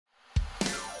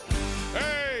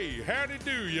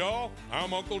do, y'all?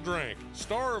 I'm Uncle Drank,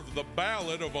 star of The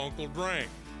Ballad of Uncle Drank.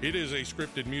 It is a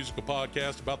scripted musical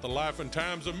podcast about the life and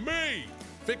times of me,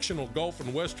 fictional golf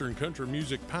and western country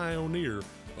music pioneer,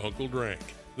 Uncle Drank.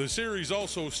 The series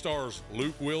also stars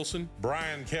Luke Wilson,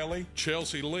 Brian Kelly,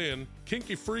 Chelsea Lynn,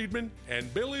 Kinky Friedman,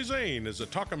 and Billy Zane as a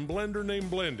talking blender named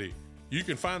Blendy. You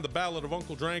can find The Ballad of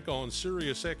Uncle Drank on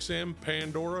SiriusXM,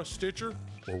 Pandora, Stitcher,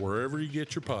 or wherever you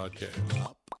get your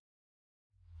podcasts.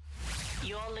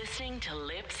 You're listening to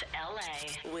Lips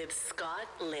LA with Scott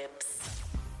Lips.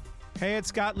 Hey, it's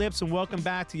Scott Lips, and welcome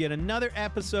back to yet another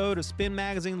episode of Spin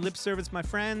Magazine Lip Service, my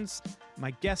friends. My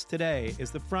guest today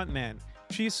is the frontman,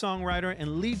 chief songwriter,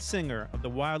 and lead singer of the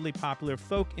wildly popular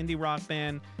folk indie rock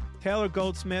band Taylor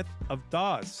Goldsmith of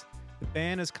Dawes. The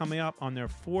band is coming up on their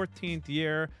 14th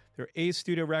year, their 8th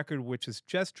studio record, which is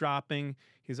just dropping.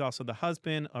 He's also the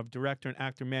husband of director and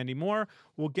actor Mandy Moore.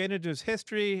 We'll get into his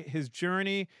history, his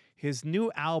journey, his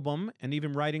new album, and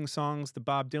even writing songs to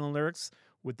Bob Dylan lyrics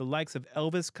with the likes of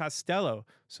Elvis Costello.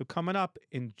 So coming up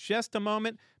in just a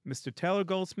moment, Mr. Taylor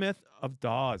Goldsmith of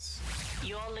Dawes.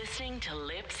 You're listening to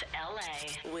Lips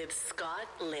LA with Scott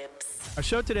Lips. Our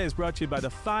show today is brought to you by the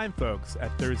fine folks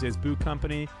at Thursday's Boot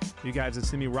Company. You guys have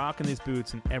seen me rocking these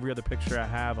boots in every other picture I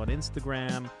have on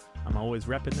Instagram. I'm always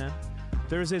repping them.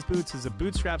 Thursday's Boots is a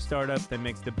bootstrap startup that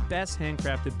makes the best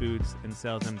handcrafted boots and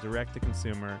sells them direct to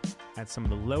consumer at some of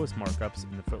the lowest markups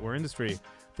in the footwear industry.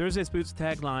 Thursday's Boots'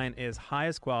 tagline is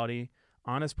highest quality,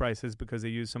 honest prices, because they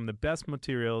use some of the best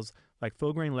materials like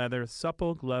full grain leather,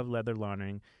 supple glove leather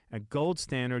lining, and gold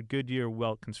standard Goodyear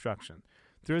welt construction.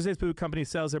 Thursday's Boot Company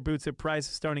sells their boots at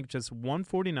prices starting at just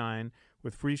 $149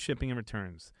 with free shipping and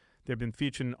returns. They've been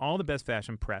featured in all the best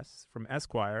fashion press, from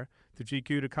Esquire to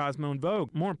GQ to Cosmo and Vogue.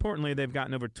 More importantly, they've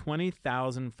gotten over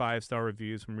 20,000 five-star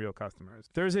reviews from real customers.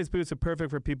 Thursday's Boots are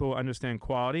perfect for people who understand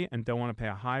quality and don't want to pay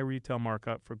a high retail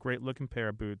markup for a great-looking pair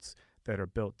of boots that are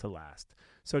built to last.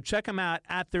 So check them out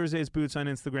at Thursday's Boots on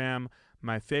Instagram.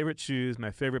 My favorite shoes,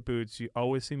 my favorite boots. You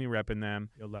always see me repping them.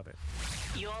 You'll love it.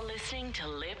 You're listening to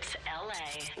Lips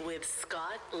LA with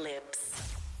Scott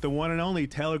Lips. The one and only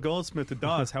Taylor Goldsmith of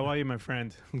Dawes. How are you, my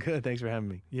friend? Good. Thanks for having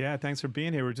me. Yeah, thanks for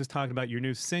being here. We're just talking about your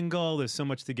new single. There's so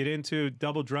much to get into.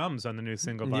 Double drums on the new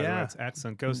single, by the way. It's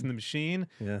excellent. Ghost in the Machine.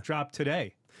 Yeah. Dropped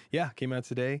today. Yeah, came out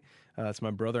today. It's my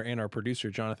brother and our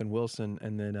producer, Jonathan Wilson,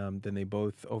 and then they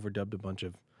both overdubbed a bunch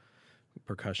of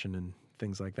percussion and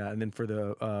things like that. And then for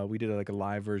the we did a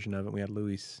live version of it. We had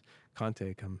Luis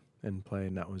Conte come and play,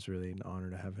 and that was really an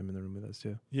honor to have him in the room with us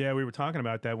too. Yeah, we were talking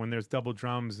about that. When there's double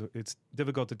drums, it's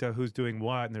difficult to tell who's doing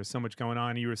what, and there's so much going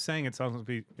on. And you were saying it's going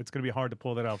to be hard to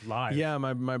pull that off live. Yeah,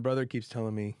 my brother keeps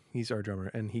telling me, he's our drummer,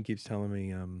 and he keeps telling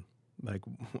me,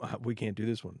 we can't do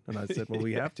this one. And I said, well,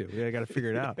 we have to. We got to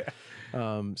figure it out.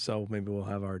 So maybe we'll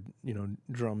have our,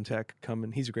 drum tech come,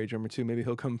 and he's a great drummer too. Maybe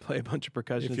he'll come play a bunch of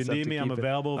percussion. If you need me, I'm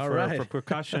available for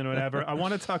percussion or whatever. I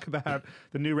want to talk about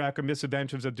the new record,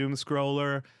 Misadventures of Doom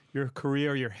Scroller, your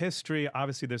career, your history.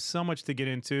 Obviously, there's so much to get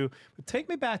into. But take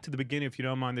me back to the beginning, if you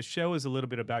don't mind. The show is a little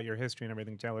bit about your history and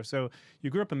everything, Taylor. So you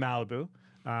grew up in Malibu,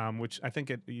 which I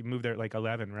think you moved there at like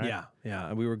 11, right? Yeah.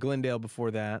 And we were Glendale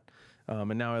before that.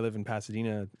 And now I live in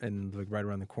Pasadena and right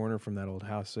around the corner from that old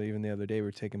house. So even the other day we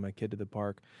were taking my kid to the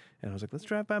park, and I was like, let's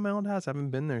drive by my old house. I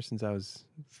haven't been there since I was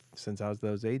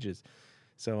those ages.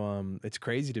 So it's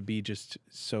crazy to be just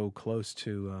so close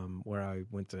to where I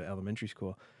went to elementary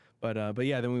school. But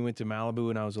yeah, then we went to Malibu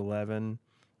when I was 11,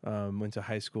 went to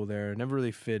high school there, never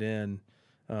really fit in.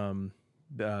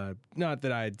 Not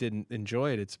that I didn't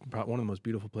enjoy it. It's one of the most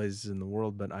beautiful places in the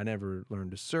world, but I never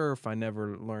learned to surf. I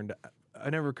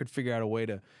never could figure out a way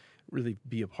to really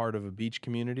be a part of a beach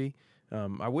community.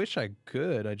 I wish I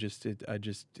could.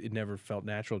 It never felt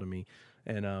natural to me.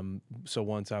 And so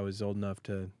once I was old enough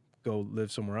to go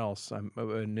live somewhere else, I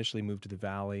initially moved to the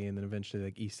Valley, and then eventually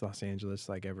like East Los Angeles,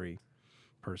 like every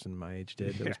person my age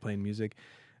did that was playing music.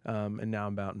 And now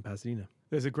I'm out in Pasadena.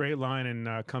 There's a great line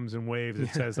in Comes in Waves. It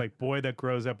says, like, boy that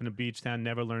grows up in a beach town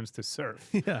never learns to surf.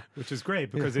 Yeah. Which is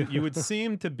great because you would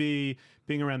seem to be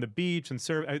being around the beach and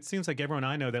surf. It seems like everyone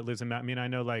I know that lives in Mountain. I mean, I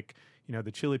know like,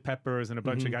 the Chili Peppers and a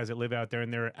bunch of guys that live out there,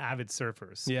 and they're avid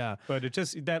surfers. Yeah. But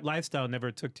that lifestyle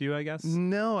never took to you, I guess?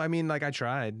 No, I mean, like I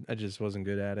tried. I just wasn't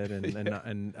good at it.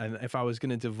 And if I was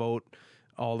going to devote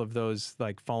all of those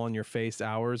like fall on your face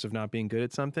hours of not being good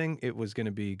at something, it was going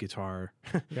to be guitar.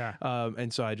 Yeah.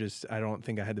 And so I don't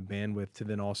think I had the bandwidth to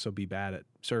then also be bad at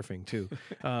surfing too.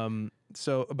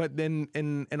 But then,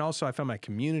 and also I found my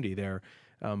community there.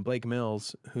 Blake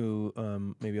Mills, who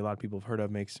maybe a lot of people have heard of,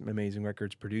 makes amazing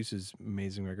records, produces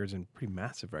amazing records, and pretty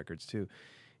massive records too.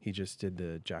 He just did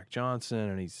the Jack Johnson,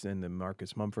 and he's in the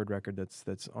Marcus Mumford record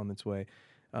that's on its way.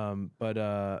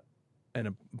 but and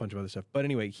a bunch of other stuff. But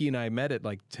anyway, he and I met at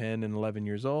like 10 and 11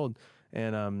 years old,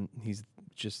 and he's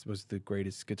just was the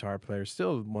greatest guitar player,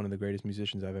 still one of the greatest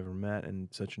musicians I've ever met, and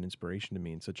such an inspiration to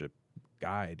me and such a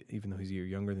guide, even though he's a year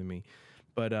younger than me.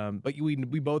 But we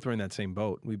both were in that same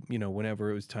boat. We, you know, whenever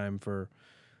it was time for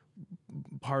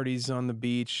parties on the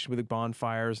beach with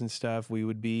bonfires and stuff, we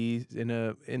would be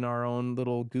in our own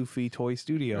little goofy toy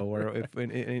studio, or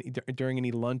if during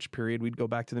any lunch period, we'd go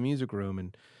back to the music room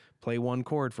and play one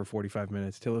chord for 45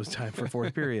 minutes till it was time for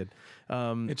fourth period.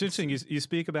 It's interesting. You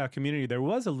speak about community. There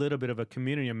was a little bit of a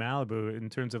community in Malibu in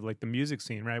terms of like the music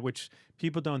scene, right? Which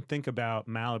people don't think about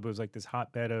Malibu as like this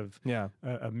hotbed of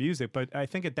music. But I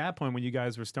think at that point when you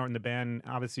guys were starting the band,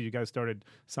 obviously you guys started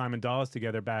Simon Dawes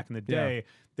together back in the day. Yeah.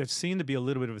 There seemed to be a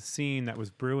little bit of a scene that was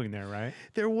brewing there, right?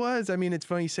 There was. I mean, it's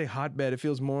funny you say hotbed. It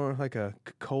feels more like a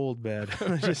cold bed.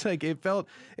 Just like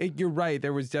you're right.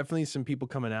 There was definitely some people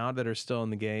coming out that are still in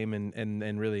the game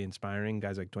and really inspiring.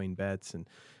 Guys like Dwayne Betts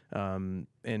and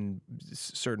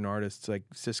certain artists like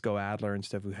Cisco Adler and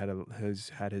stuff who has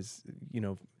had his, you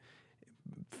know,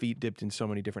 feet dipped in so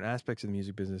many different aspects of the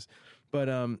music business. But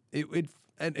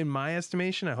in my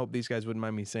estimation, I hope these guys wouldn't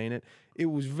mind me saying it, it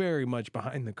was very much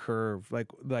behind the curve. Like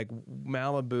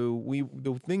Malibu,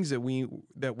 the things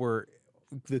that were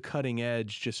the cutting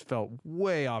edge just felt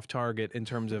way off target in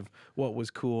terms of what was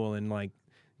cool in like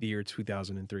the year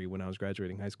 2003 when I was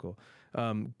graduating high school.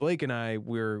 Blake and I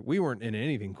we weren't in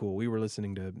anything cool. We were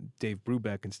listening to Dave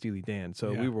Brubeck and Steely Dan,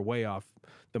 so we were way off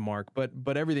the mark.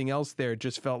 But everything else there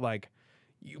just felt like,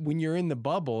 when you're in the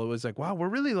bubble, it was like, wow, we're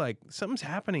really like, something's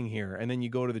happening here. And then you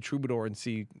go to the Troubadour and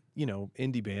see, you know,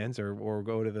 indie bands or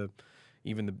go to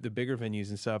even the bigger venues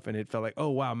and stuff. And it felt like, oh,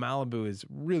 wow, Malibu is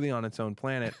really on its own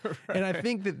planet. Right. And I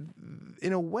think that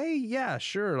in a way, yeah,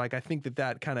 sure. Like, I think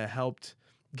that kind of helped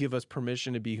give us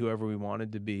permission to be whoever we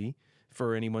wanted to be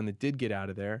for anyone that did get out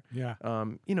of there. Yeah.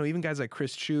 You know, even guys like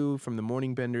Chris Chu from the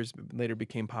Morning Benders, later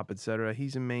became Pop Etc.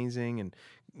 He's amazing. And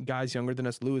guys younger than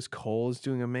us, Lewis Cole is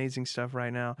doing amazing stuff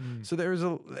right now. So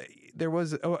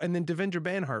and then Devendra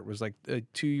Banhart was like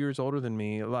 2 years older than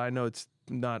me. I know it's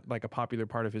not like a popular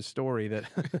part of his story that,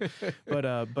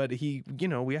 but he, you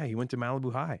know, he went to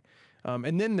Malibu High.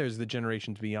 And then there's the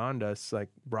generations beyond us, like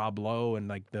Rob Lowe and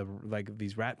like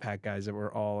these Rat Pack guys that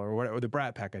were all, or the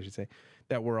Brat Pack, I should say,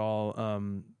 that were all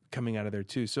coming out of there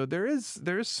too. So there is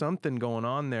something going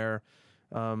on there.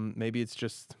 Maybe it's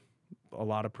just a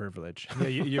lot of privilege. Yeah,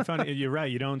 you're funny. You're right.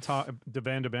 You don't talk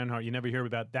Devendra Banhart. You never hear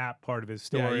about that part of his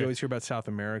story. Yeah, you always hear about South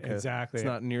America. Exactly. It's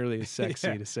not nearly as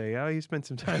sexy to say, oh, you spent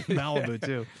some time in Malibu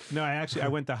too. No, I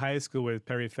went to high school with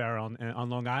Perry Farrell on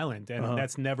Long Island, and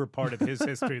that's never part of his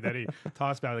history that he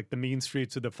talks about, like the mean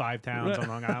streets of the 5 towns on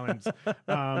Long Island.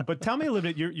 But tell me a little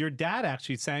bit. Your dad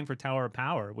actually sang for Tower of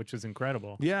Power, which is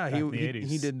incredible. Yeah,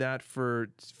 he did that for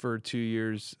 2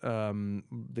 years. The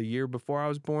year before I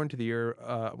was born to the year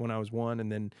when I was 1,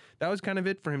 and then that was kind of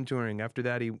it for him touring. After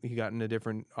that, he got into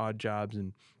different odd jobs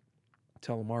and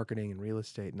telemarketing and real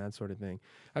estate and that sort of thing.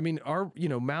 I mean,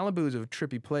 Malibu is a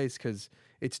trippy place because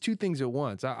it's two things at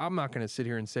once. I'm not going to sit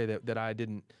here and say that I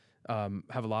didn't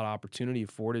have a lot of opportunity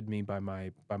afforded me by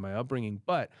my upbringing,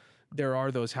 but there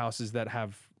are those houses that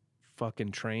have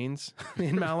fucking trains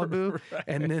in Malibu, right.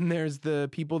 And then there's the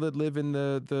people that live in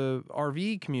the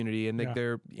RV community, and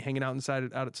they're hanging out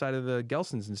outside of the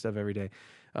Gelsons and stuff every day.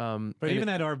 But even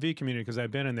that RV community, because I've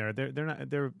been in there,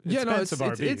 they're expensive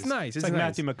RVs. It's nice. It's like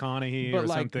nice. Matthew McConaughey or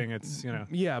something. It's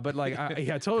Yeah, but like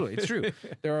totally, it's true.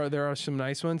 There are some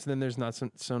nice ones, and then there's not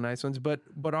so nice ones.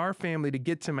 But our family, to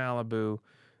get to Malibu,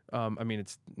 I mean,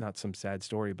 it's not some sad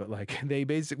story, but like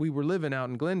we were living out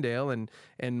in Glendale,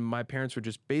 and my parents were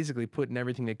just basically putting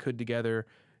everything they could together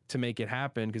to make it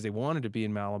happen because they wanted to be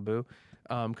in Malibu.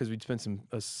 Because we'd spent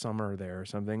a summer there or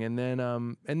something, and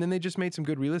then they just made some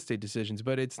good real estate decisions.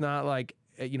 But it's not like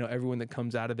everyone that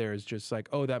comes out of there is just like,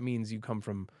 oh, that means you come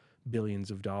from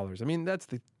billions of dollars. I mean, that's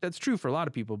true for a lot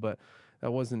of people, but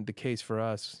that wasn't the case for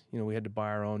us. We had to buy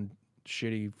our own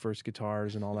shitty first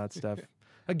guitars and all that stuff.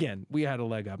 Again, we had a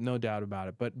leg up, no doubt about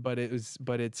it. But it's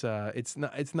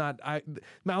not.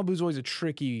 Malibu's always a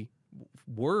tricky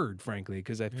word, frankly,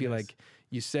 because I feel like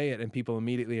you say it and people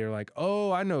immediately are like,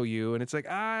 oh, I know you. And it's like,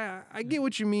 I get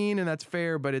what you mean, and that's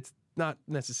fair, but it's not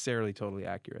necessarily totally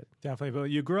accurate. Definitely. But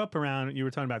you grew up around, you were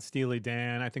talking about Steely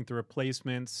Dan. I think the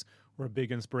Replacements were a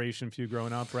big inspiration for you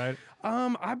growing up, right?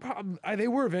 They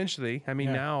were eventually. I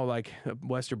mean, now, like,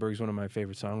 Westerberg's one of my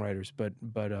favorite songwriters,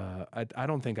 but I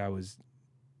don't think I was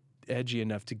edgy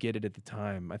enough to get it at the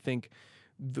time. I think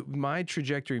my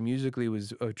trajectory musically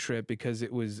was a trip because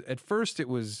at first it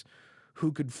was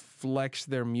who could flex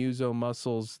their muso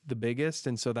muscles the biggest,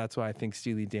 and so that's why I think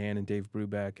Steely Dan and Dave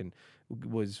Brubeck and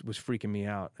was freaking me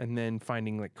out. And then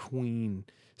finding like Queen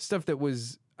stuff that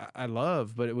was I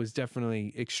love, but it was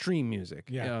definitely extreme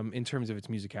music in terms of its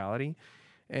musicality,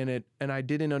 and I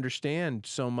didn't understand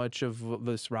so much of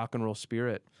this rock and roll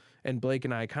spirit. And Blake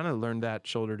and I kind of learned that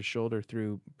shoulder to shoulder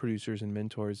through producers and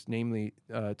mentors, namely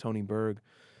Tony Berg,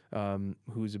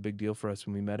 who's a big deal for us.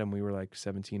 When we met him, we were like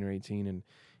 17 or 18, and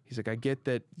he's like, I get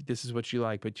that this is what you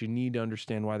like, but you need to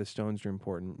understand why the Stones are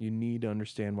important. You need to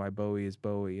understand why Bowie is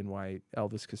Bowie and why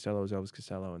Elvis Costello is Elvis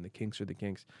Costello and the Kinks are the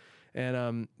Kinks.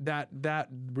 And that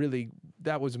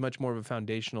was much more of a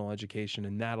foundational education,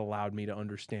 and that allowed me to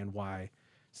understand why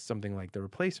something like the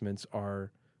Replacements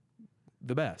are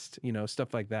the best,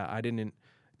 stuff like that.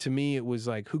 To me, it was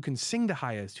like, who can sing the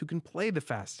highest, who can play the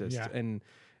fastest. Yeah. And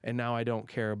now I don't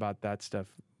care about that stuff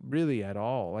really at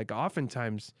all. Like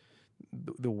oftentimes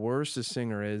the worse a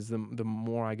singer is, the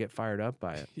more I get fired up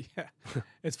by it. Yeah.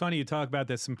 It's funny you talk about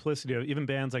the simplicity of even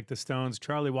bands like the Stones.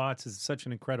 Charlie Watts is such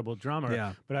an incredible drummer.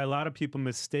 Yeah. But a lot of people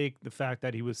mistake the fact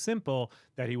that he was simple,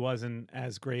 that he wasn't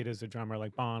as great as a drummer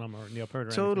like Bonham or Neil Peart.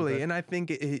 Totally. And I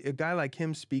think a guy like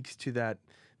him speaks to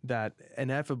that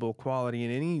ineffable quality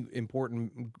in any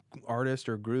important artist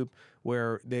or group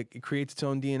where it creates its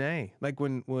own DNA. Like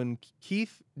when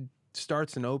Keith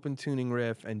starts an open tuning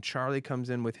riff and Charlie comes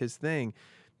in with his thing,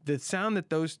 the sound that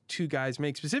those two guys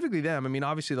make, specifically them, I mean,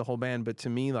 obviously the whole band, but to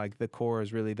me, like the core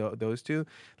is really those two.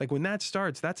 Like when that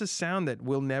starts, that's a sound that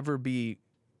will never be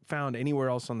found anywhere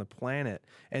else on the planet.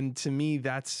 And to me,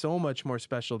 that's so much more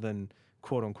special than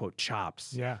quote unquote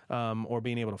chops, or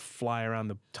being able to fly around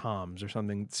the toms or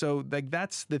something. So like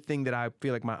that's the thing that I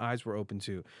feel like my eyes were open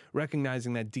to,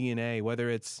 recognizing that DNA,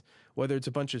 whether it's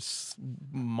a bunch of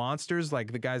monsters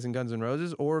like the guys in Guns N'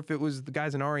 Roses, or if it was the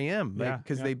guys in REM,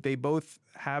 because they both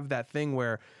have that thing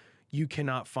where you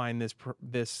cannot find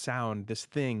this sound, this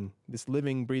thing, this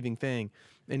living, breathing thing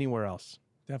anywhere else.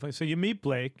 Definitely. So you meet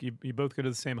Blake, you both go to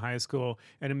the same high school,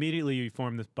 and immediately you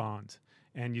form this bond.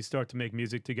 And you start to make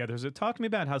music together. So talk to me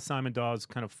about how Simon Dawes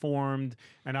kind of formed,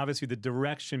 and obviously the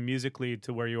direction musically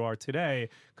to where you are today.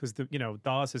 Because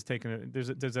Dawes has taken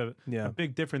there's a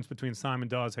big difference between Simon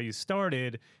Dawes, how you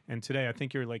started, and today. I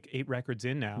think you're like 8 records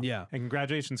in now. Yeah. And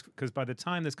congratulations, because by the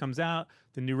time this comes out,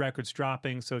 the new record's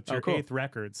dropping. So it's your 8th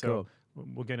record. So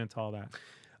we'll get into all that.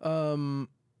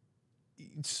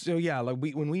 So yeah, like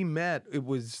when we met, it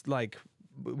was like.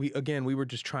 We were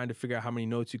just trying to figure out how many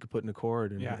notes you could put in a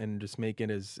chord and just make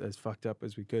it as fucked up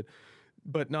as we could,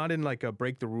 but not in like a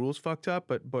break the rules fucked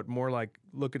up, but more like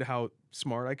look at how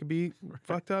smart I could be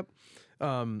fucked up.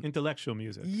 Intellectual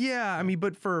music. Yeah, I mean,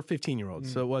 but for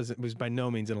 15-year-olds, so it was by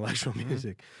no means intellectual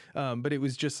music, but it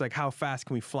was just like how fast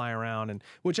can we fly around, and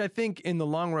which I think in the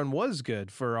long run was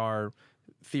good for our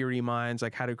theory minds,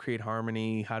 like how to create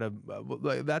harmony, how to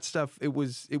that stuff. It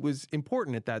was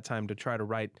important at that time to try to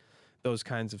write those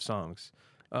kinds of songs.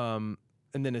 And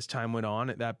then as time went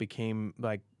on, that became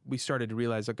like, we started to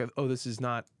realize like, oh, there's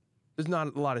not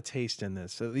a lot of taste in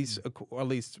this. At least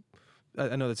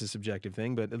I know that's a subjective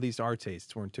thing, but at least our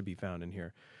tastes weren't to be found in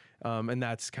here. And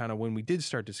that's kind of when we did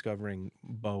start discovering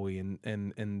Bowie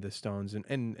and the Stones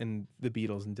and the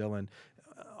Beatles and Dylan.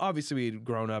 Obviously we had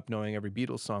grown up knowing every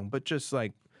Beatles song, but just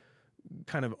like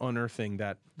kind of unearthing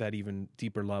that even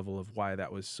deeper level of why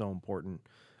that was so important.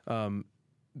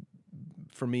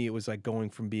 For me, it was like going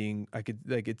from being I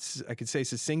could say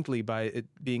succinctly by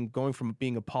it going from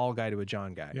being a Paul guy to a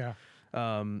John guy.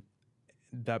 Yeah.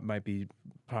 That might be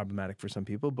problematic for some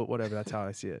people, but whatever. That's how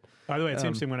I see it. By the way, it's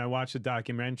interesting when I watched the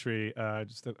documentary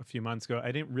just a few months ago.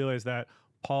 I didn't realize that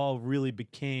Paul really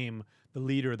became the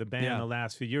leader of the band in the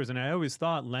last few years, and I always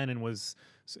thought Lennon was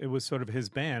sort of his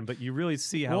band, but you really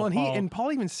see how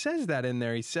Paul even says that in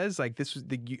there. He says like this was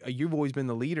you've always been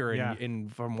the leader,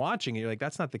 and from watching it, you're like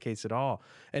that's not the case at all.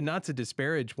 And not to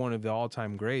disparage one of the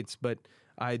all-time greats, but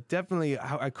I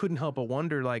couldn't help but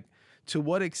wonder like to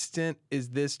what extent is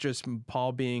this just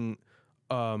Paul being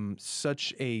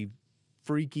such a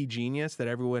freaky genius that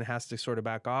everyone has to sort of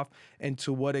back off, and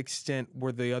to what extent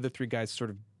were the other 3 guys sort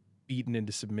of beaten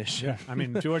into submission? Yeah, I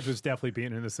mean, George was definitely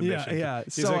beaten into submission. Yeah.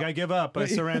 He's like, I give up, I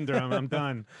surrender, I'm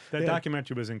done. That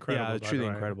documentary was incredible. Yeah, truly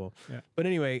incredible. Yeah. But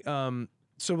anyway,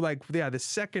 so like, the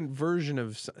second version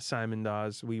of Simon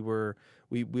Dawes, we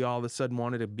all of a sudden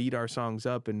wanted to beat our songs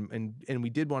up, and we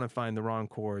did want to find the wrong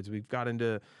chords. We've got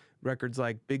into records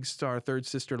like Big Star, Third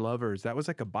Sister Lovers. That was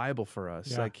like a Bible for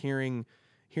us. Like hearing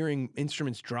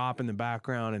instruments drop in the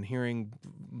background and hearing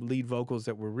lead vocals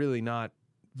that were really not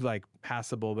like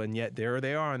passable, and yet there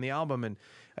they are on the album,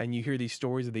 and you hear these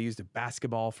stories that they used a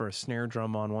basketball for a snare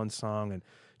drum on one song, and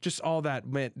just all that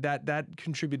meant that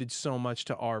contributed so much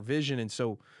to our vision. And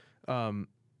so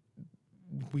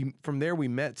from there we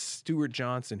met Stuart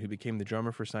Johnson, who became the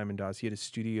drummer for Simon Dawes. He had a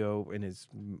studio in his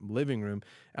living room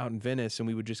out in Venice, and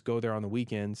we would just go there on the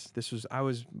weekends. I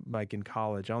was like in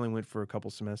college. I only went for a couple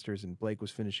semesters, and Blake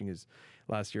was finishing his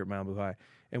last year at Malibu High,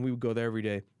 and we would go there every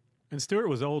day. And Stuart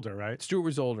was older, right? Stuart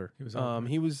was older. He was older.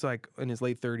 He was like in his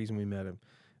late 30s when we met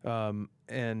him,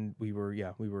 and we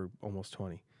were almost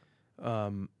 20.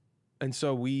 And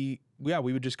so we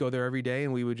would just go there every day,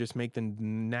 and we would just make the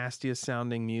nastiest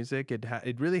sounding music.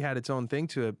 It really had its own thing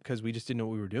to it because we just didn't know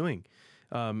what we were doing.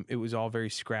 It was all very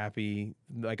scrappy.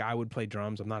 Like, I would play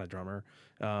drums. I'm not a drummer.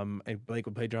 And Blake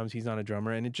would play drums. He's not a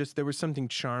drummer. And there was something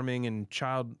charming and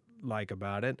childlike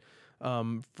about it.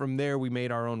 From there, we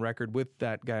made our own record with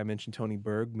that guy I mentioned, Tony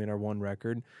Berg. Made our one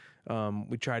record.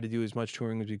 We tried to do as much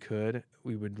touring as we could.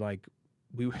 We would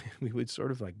sort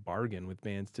of like bargain with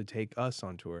bands to take us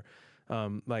on tour.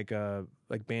 Like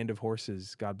Band of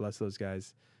Horses, God bless those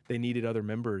guys. They needed other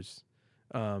members,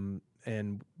 and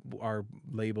our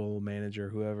label manager,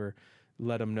 whoever,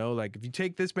 let them know, like, if you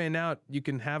take this band out, you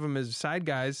can have them as side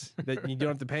guys that you don't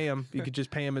have to pay them. You could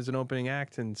just pay them as an opening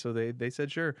act. And so they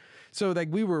said sure. So like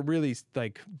we were really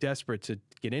like desperate to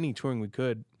get any touring we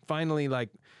could. Finally, like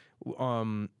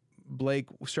Blake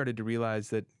started to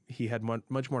realize that he had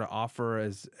much more to offer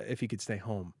as if he could stay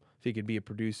home. If he could be a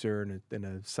producer and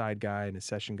a side guy and a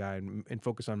session guy and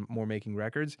focus on more making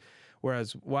records.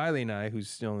 Whereas Wiley and I, who's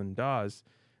still in Dawes,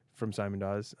 from Simon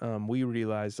Dawes, we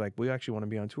realized like we actually want to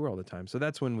be on tour all the time. So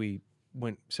that's when we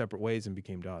went separate ways and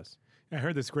became Dawes. I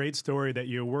heard this great story that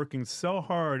you were working so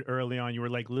hard early on. You were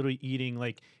like literally eating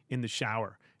like in the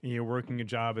shower, and you're working a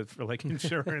job for like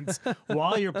insurance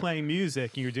while you're playing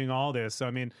music, and you're doing all this. So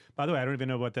I mean, by the way, I don't even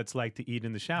know what that's like to eat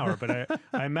in the shower, but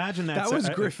I imagine that's that was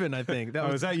Griffin, I think.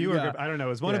 Was that you? Yeah. Or I don't know.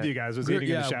 It was one of you guys was eating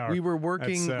in the shower. We were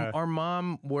working. Our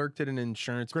mom worked at an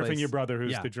insurance Griffin, place. your brother,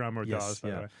 who's the drummer, Dawes.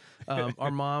 By the way.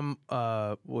 Our mom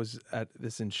was at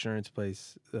this insurance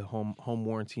place, the home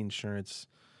warranty insurance.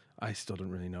 I still don't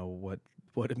really know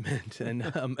what it meant,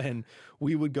 and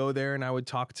we would go there, and I would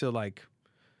talk to like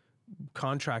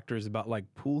contractors about like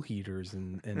pool heaters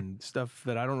and stuff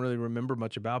that I don't really remember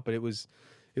much about, but it was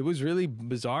really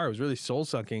bizarre. It was really soul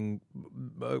sucking,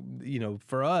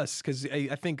 for us, because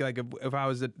I think like if I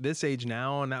was at this age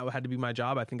now and that had to be my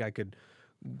job, I think I could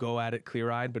go at it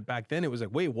clear-eyed. But back then it was like,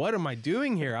 wait, what am I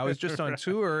doing here? I was just on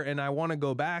tour, and I want to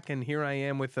go back, and here I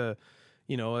am with a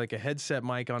like a headset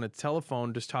mic on a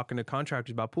telephone, just talking to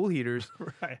contractors about pool heaters.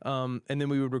 Right. And then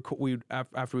we would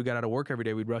after we got out of work every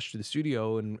day, we'd rush to the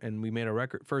studio, and we made a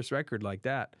first record like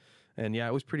that. And yeah,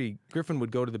 it was pretty. Griffin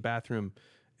would go to the bathroom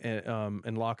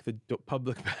and lock the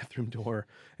public bathroom door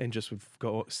and just would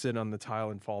go sit on the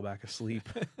tile and fall back asleep.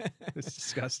 It's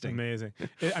disgusting. Amazing.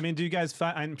 I mean, do you guys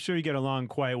I'm sure you get along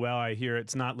quite well. I hear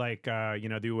it's not like,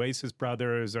 the Oasis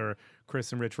brothers or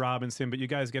Chris and Rich Robinson, but you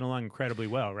guys get along incredibly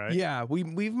well, right? Yeah,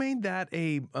 we've made that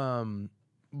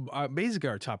basically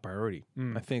our top priority.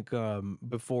 I think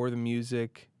before the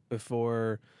music,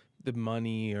 before the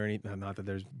money or anything, not that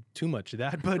there's too much of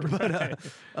that,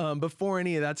 but before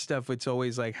any of that stuff, it's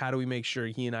always like, how do we make sure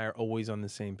he and I are always on the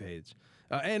same page?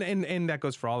 And that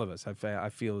goes for all of us. I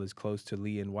feel as close to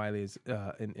Lee and Wiley as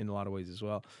in a lot of ways as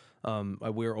well.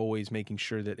 We're always making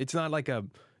sure that it's not like a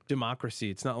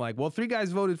democracy. It's not like, well, 3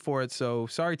 guys voted for it, so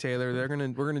sorry, Taylor, we're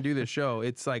gonna do this show.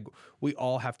 It's like we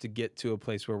all have to get to a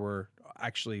place where we're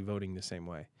actually voting the same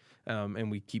way, and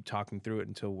we keep talking through it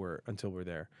until we're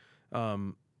there.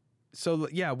 So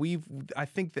yeah, I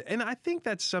think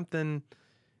that's something.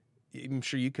 I'm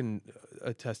sure you can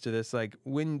attest to this. Like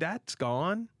when that's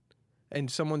gone,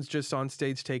 and someone's just on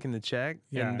stage taking the check,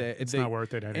 and it's not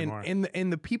worth it anymore.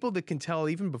 And the people that can tell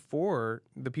even before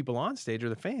the people on stage are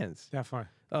the fans. Definitely.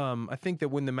 I think that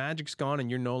when the magic's gone and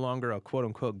you're no longer a quote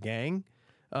unquote gang,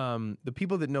 the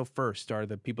people that know first are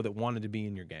the people that wanted to be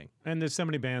in your gang. And there's so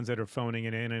many bands that are phoning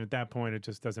it in, and at that point, it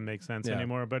just doesn't make sense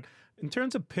anymore. But in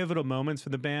terms of pivotal moments for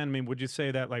the band, I mean, would you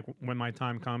say that like When My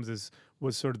Time Comes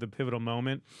was sort of the pivotal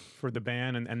moment for the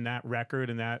band and that record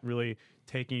and that really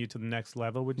taking you to the next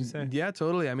level, would you say? Yeah,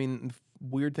 totally. I mean, the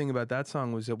weird thing about that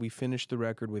song was that we finished the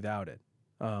record without it.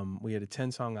 We had a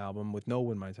 10-song album with no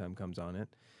When My Time Comes on it.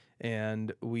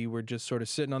 And we were just sort of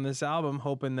sitting on this album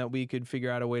hoping that we could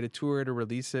figure out a way to tour it or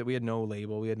release it. We had no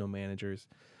label. We had no managers.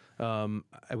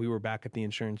 We were back at the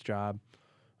insurance job.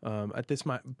 At this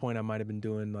point, I might have been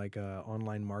doing like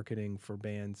online marketing for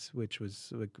bands, which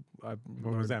was like,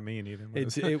 What does that mean even?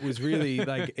 it was really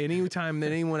like anytime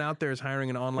that anyone out there is hiring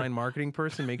an online marketing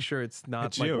person, make sure it's not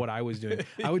It's like you. what I was doing.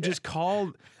 I just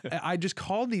called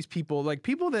these people, like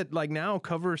people that like now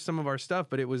cover some of our stuff,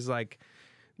 but it was like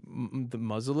the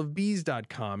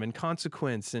muzzleofbees.com and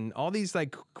Consequence and all these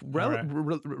like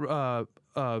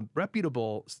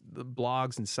reputable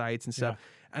blogs and sites and stuff.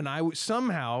 And I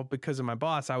somehow, because of my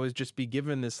boss, I would just be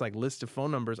given this like list of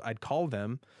phone numbers. I'd call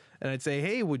them and I'd say,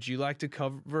 hey, would you like to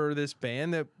cover this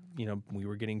band that, you know, we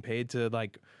were getting paid to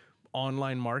like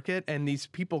online market? And these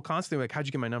people constantly were like, how'd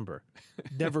you get my number?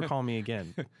 Never call me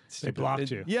again. They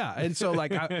blocked you. Yeah. And so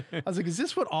like, I was like, is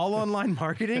this what all online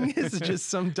marketing is? Just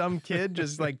some dumb kid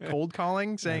just like cold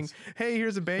calling saying, hey,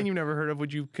 here's a band you've never heard of.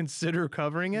 Would you consider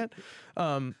covering it?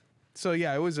 So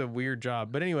yeah, it was a weird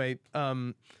job. But anyway,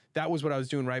 that was what I was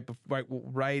doing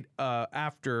right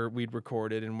after we'd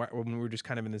recorded, and when we were just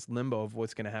kind of in this limbo of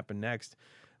what's going to happen next.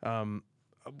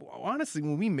 Honestly,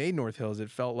 when we made North Hills,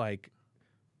 it felt like,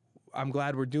 I'm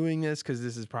glad we're doing this because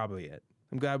this is probably it.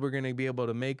 I'm glad we're going to be able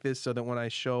to make this so that when I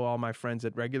show all my friends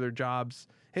at regular jobs,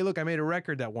 hey, look, I made a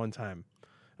record that one time.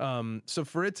 So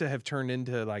for it to have turned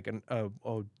into like a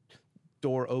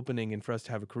door opening and for us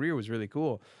to have a career was really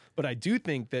cool. But I do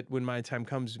think that when my time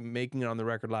comes, making it on the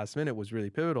record last minute was really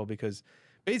pivotal because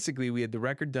basically we had the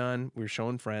record done, we were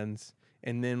showing friends,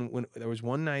 and then when there was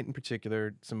one night in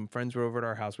particular, some friends were over at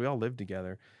our house. We all lived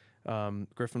together.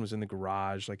 Griffin was in the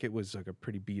garage, like it was like a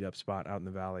pretty beat up spot out in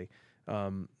the valley.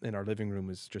 And our living room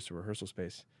was just a rehearsal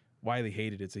space. Wiley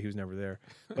hated it, so he was never there.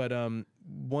 But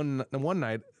one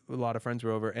night, a lot of friends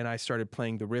were over, and I started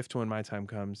playing the riff to When My Time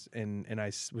Comes, and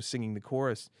I was singing the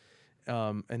chorus,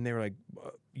 and they were like,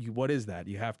 "What is that?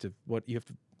 You have to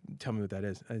tell me what that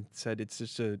is." I said, "It's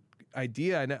just a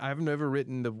idea. I've never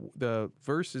written the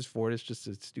verses for it. It's just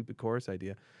a stupid chorus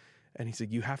idea." And he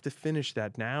said, "You have to finish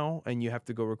that now, and you have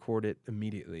to go record it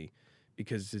immediately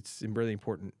because it's really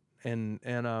important." And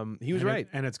he was right.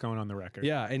 And it's going on the record.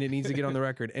 Yeah, and it needs to get on the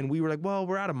record. And we were like, well,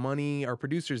 we're out of money. Our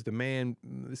producer's the man,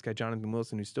 this guy Jonathan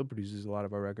Wilson, who still produces a lot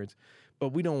of our records. But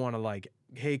we don't want to like,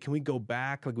 hey, can we go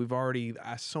back? Like we've already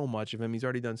asked so much of him. He's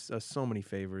already done us so many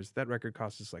favors. That record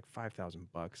cost us like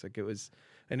 $5,000. Like it was,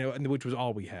 and which was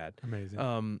all we had.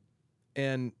 Amazing.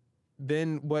 And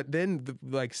then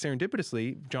like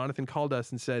serendipitously, Jonathan called us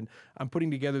and said, I'm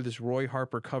putting together this Roy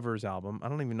Harper covers album. I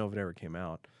don't even know if it ever came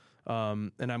out.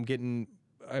 And I'm getting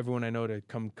everyone I know to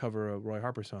come cover a Roy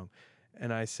Harper song.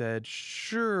 And I said,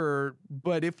 sure,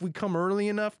 but if we come early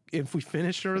enough, if we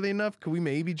finish early enough, could we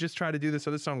maybe just try to do this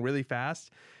other song really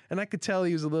fast? And I could tell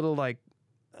he was a little like,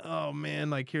 oh man,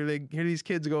 like here these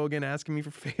kids go again asking me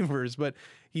for favors. But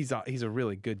he's a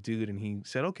really good dude. And he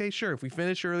said, okay, sure. If we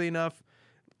finish early enough,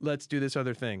 let's do this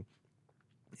other thing.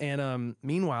 And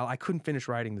meanwhile, I couldn't finish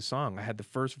writing the song. I had the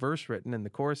first verse written and the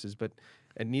choruses, but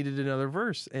it needed another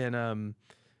verse. And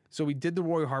so we did the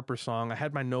Roy Harper song. I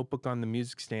had my notebook on the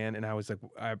music stand, and I was like,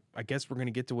 I guess we're going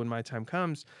to get to When My Time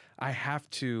Comes. I have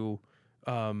to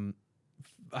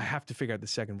figure out the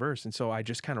second verse. And so I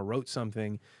just kind of wrote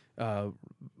something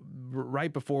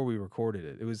right before we recorded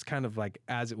it. It was kind of like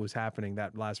as it was happening,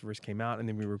 that last verse came out, and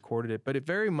then we recorded it. But it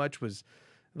very much was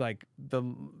like the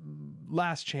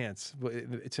last chance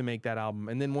to make that album.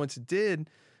 And then once it did,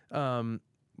 we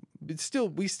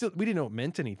didn't know it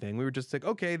meant anything. We were just like,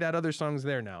 okay, that other song's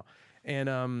there now.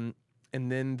 And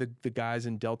then the guys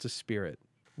in Delta Spirit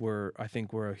were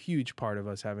a huge part of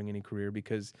us having any career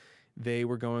because they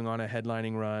were going on a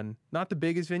headlining run, not the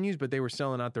biggest venues, but they were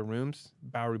selling out their rooms,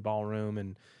 Bowery Ballroom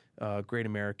and Great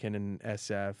American and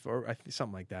SF or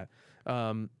something like that.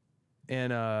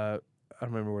 I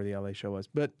don't remember where the LA show was,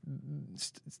 but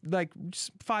like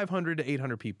 500 to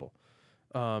 800 people,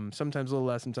 sometimes a little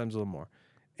less, sometimes a little more.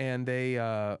 And they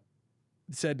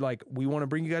said, like, we want to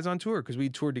bring you guys on tour because we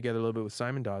toured together a little bit with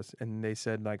Simon Dawes. And they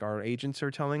said, like, our agents are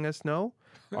telling us no.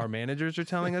 Our managers are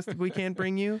telling us that we can't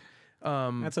bring you.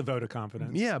 That's a vote of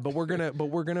confidence. Yeah, but we're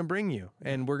gonna bring you,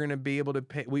 and we're gonna be able to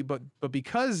pay. But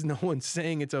because no one's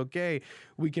saying it's okay,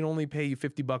 we can only pay you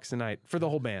 $50 a night for the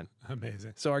whole band.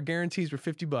 Amazing. So our guarantees were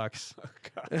 $50,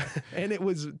 and it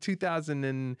was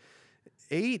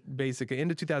 2008, basically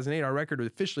end of 2008. Our record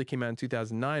officially came out in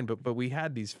 2009, but we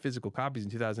had these physical copies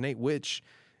in 2008, which,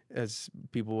 as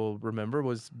people will remember,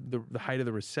 was the height of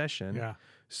the recession. Yeah.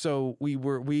 So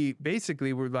we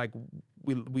basically were like.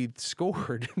 We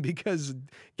scored because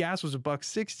gas was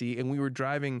 $1.60, and we were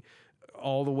driving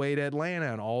all the way to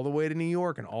Atlanta and all the way to New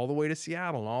York and all the way to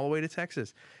Seattle and all the way to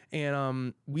Texas.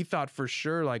 And we thought for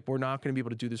sure, like, we're not going to be able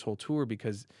to do this whole tour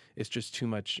because it's just too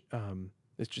much.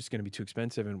 it's just going to be too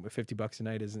expensive, and $50 a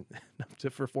night isn't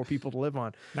enough for 4 people to live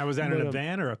on. Now, was that in a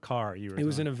van or a car? It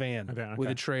was in a van, with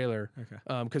a trailer.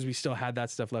 Okay. Because we still had that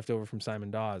stuff left over from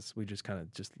Simon Dawes. We just kind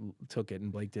of just took it,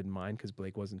 and Blake didn't mind because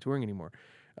Blake wasn't touring anymore.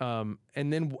 And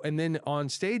then on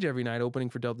stage every night, opening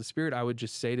for Delta Spirit, I would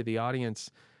just say to the audience,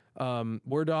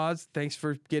 we're Dawes. Thanks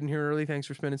for getting here early. Thanks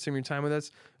for spending some of your time with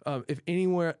us. If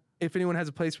anyone has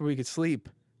a place where we could sleep,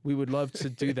 we would love to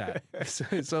do that.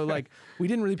 so like, we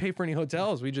didn't really pay for any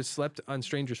hotels. We just slept on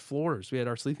strangers' floors. We had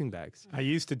our sleeping bags. I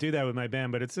used to do that with my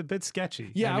band, but it's a bit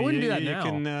sketchy. Yeah, I wouldn't do that now.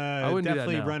 You can I wouldn't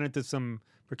definitely do that now. run into some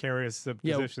precarious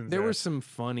positions. There were some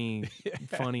funny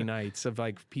nights of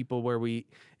like people where we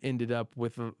ended up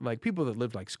with like people that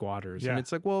lived like squatters, and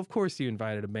it's like, well, of course you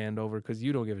invited a band over because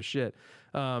you don't give a shit.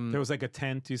 There was like a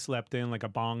tent you slept in, like a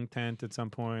bong tent at some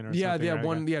point, or something.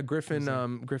 Right? Griffin.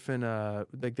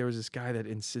 Like there was this guy that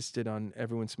insisted on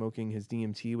everyone smoking his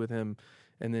DMT with him.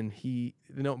 And then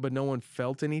but no one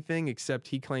felt anything except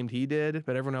he claimed he did.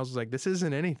 But everyone else was like, this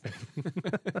isn't anything.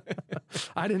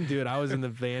 I didn't do it. I was in the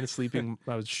van sleeping.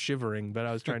 I was shivering, but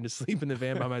I was trying to sleep in the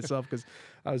van by myself because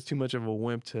I was too much of a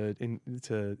wimp to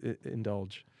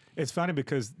indulge. It's funny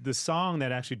because the song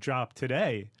that actually dropped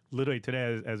today, literally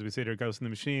today, as we say to Ghost in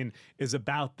the Machine, is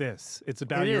about this. It's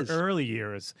about your early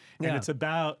years. And it's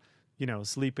about,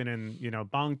 sleeping in,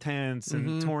 bong tents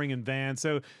and touring in vans.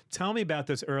 So tell me about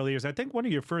those early years. I think one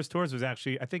of your first tours was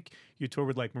actually, I think you toured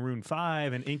with like Maroon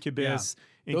 5 and Incubus.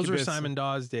 Yeah. Those were Simon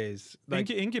Dawes days. Like,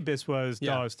 Incubus was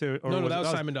Dawes too. Or that was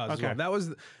Simon Dawes as well. That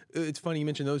was, it's funny you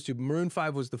mentioned those two. Maroon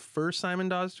 5 was the first Simon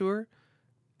Dawes tour,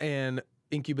 and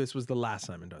Incubus was the last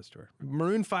Simon Dawes tour.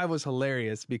 Maroon 5 was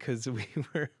hilarious because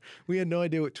we had no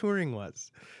idea what touring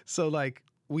was. So like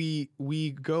we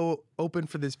go open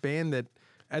for this band that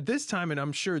at this time, and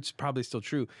I'm sure it's probably still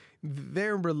true,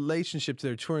 their relationship to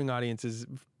their touring audience is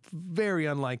very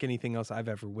unlike anything else I've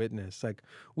ever witnessed. Like,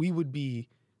 we would be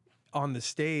on the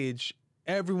stage,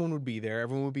 everyone would be there,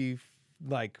 everyone would be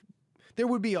like, there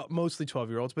would be mostly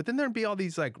 12-year-olds, but then there'd be all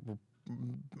these like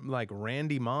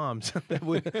randy moms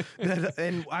we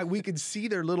could see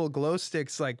their little glow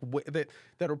sticks that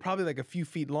were probably like a few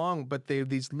feet long, but they have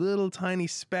these little tiny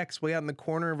specks way out in the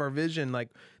corner of our vision. Like,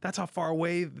 that's how far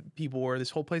away people were. This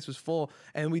whole place was full,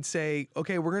 and we'd say,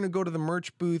 okay, we're gonna go to the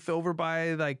merch booth over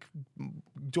by like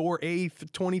door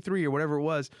A23 or whatever it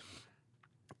was,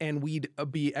 and we'd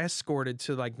be escorted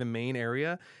to like the main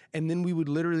area, and then we would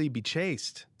literally be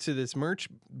chased to this merch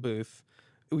booth.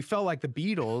 We felt like the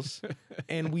Beatles,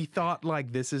 and we thought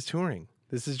like, this is touring.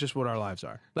 This is just what our lives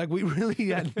are. Like, we really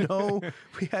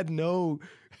had no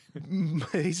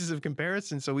basis of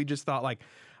comparison. So we just thought like,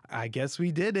 I guess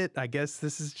we did it. I guess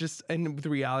this is just, and the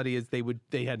reality is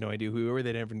they had no idea who we were.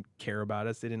 They didn't even care about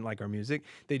us. They didn't like our music.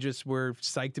 They just were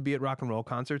psyched to be at rock and roll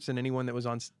concerts, and anyone that was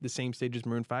on the same stage as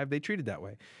Maroon 5, they treated that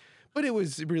way. But it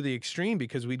was really extreme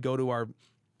because we'd go to our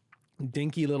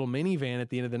dinky little minivan at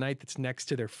the end of the night that's next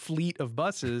to their fleet of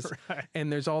buses, right.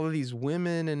 And there's all of these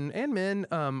women and men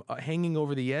hanging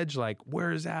over the edge like,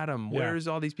 where's Adam? Where's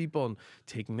all these people? And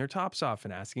taking their tops off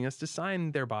and asking us to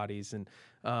sign their bodies. And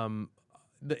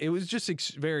it was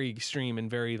just very extreme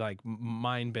and very like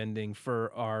mind-bending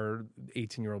for our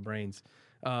 18-year-old brains.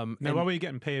 Now, what were you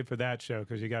getting paid for that show?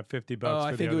 Because you got $50.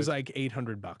 I think it was like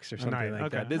 $800 or something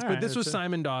like that. This was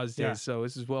Simon Dawes days, so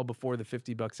this is well before the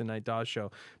 $50 a night Dawes show.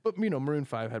 But Maroon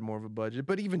 5 had more of a budget.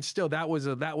 But even still, that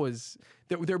was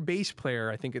their bass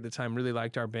player. I think at the time really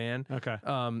liked our band. Okay.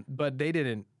 But they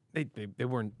didn't. They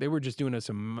weren't. They were just doing us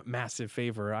a massive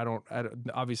favor. I don't.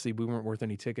 Obviously, we weren't worth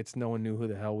any tickets. No one knew who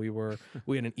the hell we were.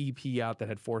 We had an EP out that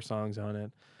had 4 songs on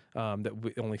it.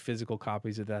 Only physical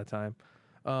copies at that time.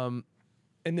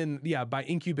 And then, by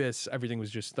Incubus, everything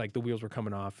was just like the wheels were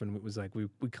coming off, and it was like we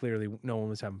clearly, no one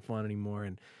was having fun anymore.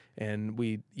 And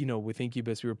we, with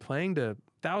Incubus, we were playing to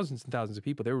thousands and thousands of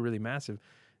people. They were really massive.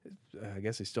 I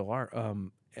guess they still are.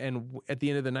 And at the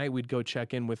end of the night, we'd go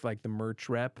check in with like the merch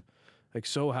rep, like,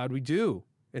 so how'd we do?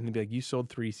 And they'd be like, you sold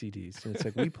 3 CDs. And it's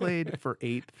like, we played for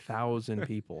 8,000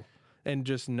 people, and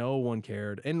just no one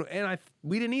cared. And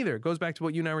we didn't either. It goes back to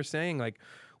what you and I were saying, like,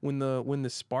 when the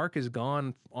spark is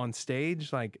gone on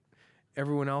stage, like,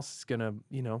 everyone else is gonna,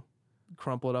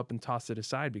 crumple it up and toss it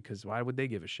aside, because why would they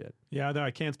give a shit? Yeah, though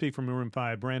I can't speak for Maroon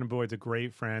 5. Brandon Boyd's a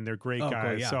great friend. They're great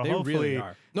guys. Yeah, so they hopefully, really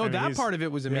are. No, that part of it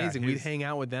was amazing. Yeah, we'd hang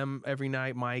out with them every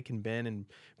night, Mike and Ben and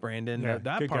Brandon. Yeah,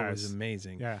 that part guys. was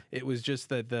amazing. Yeah. It was just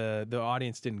that the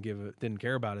audience didn't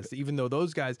care about us, even though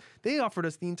those guys, they offered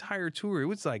us the entire tour. It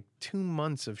was like 2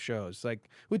 months of shows, like,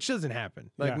 which doesn't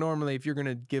happen. Like, normally, if you're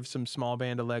gonna give some small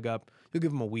band a leg up, you'll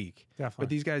give them a week. Definitely. But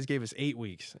these guys gave us 8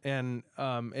 weeks, and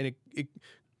it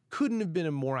couldn't have been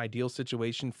a more ideal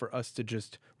situation for us to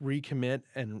just recommit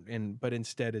but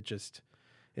instead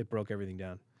it broke everything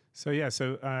down. So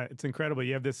it's incredible.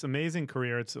 You have this amazing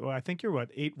career. I think you're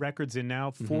 8 records in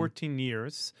now, 14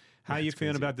 years. How are you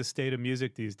feeling about the state of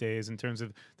music these days in terms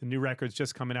of the new records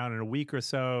just coming out in a week or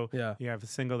so? Yeah. You have a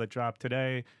single that dropped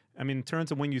today. I mean, in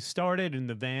terms of when you started in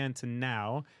the van to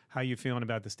now, how are you feeling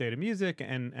about the state of music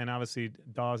and obviously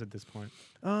Dawes at this point?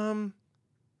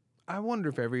 I wonder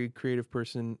if every creative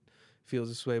person feels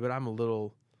this way, but I'm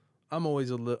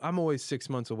always 6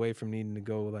 months away from needing to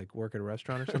go like work at a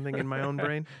restaurant or something in my own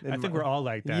brain. I think we're all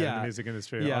like that in the music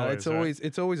industry. Yeah, always,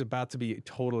 it's always about to be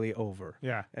totally over.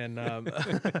 Yeah, and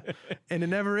and it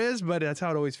never is, but that's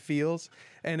how it always feels.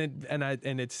 And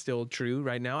it's still true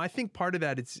right now. I think part of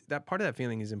that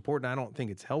feeling is important. I don't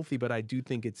think it's healthy, but I do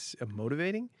think it's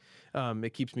motivating.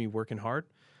 It keeps me working hard.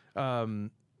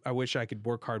 I wish I could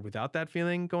work hard without that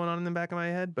feeling going on in the back of my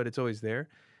head, but it's always there.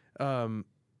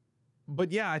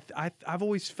 But yeah, I've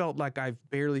always felt like I've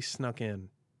barely snuck in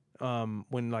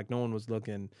when like no one was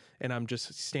looking, and I'm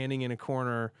just standing in a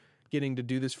corner, getting to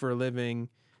do this for a living,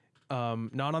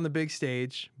 not on the big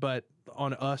stage, but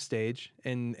on a stage,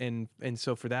 and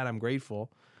so for that I'm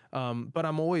grateful. But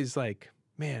I'm always like,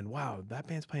 man, wow, that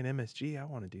band's playing MSG. I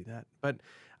want to do that, but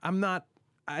I'm not.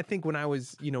 I think when I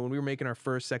was, when we were making our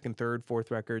first, second, third, fourth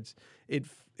records, it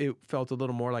felt a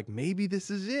little more like maybe this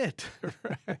is it.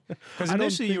 Because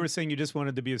initially you were saying you just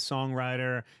wanted to be a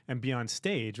songwriter and be on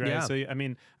stage, right? Yeah. So, I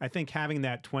mean, I think having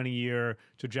that 20-year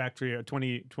trajectory, or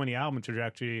 20 album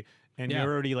trajectory, and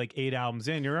you're already like 8 albums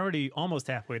in, you're already almost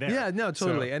halfway there. Yeah, no,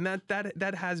 totally. So, and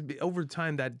that has, over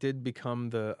time, that did become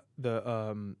the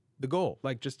goal,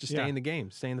 like just to stay in the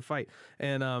game, stay in the fight,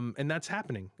 and that's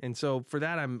happening. And so for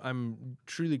that, I'm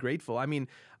truly grateful. I mean,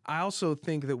 I also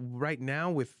think that right now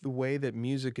with the way that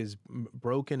music is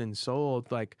broken and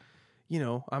sold, like,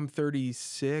 I'm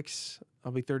 36,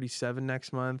 I'll be 37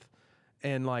 next month,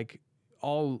 and like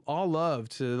all love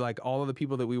to like all of the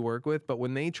people that we work with, but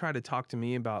when they try to talk to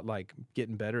me about like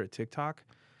getting better at TikTok.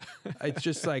 It's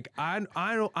just like I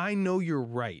know you're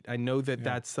right. I know that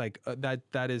that's like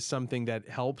that is something that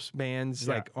helps bands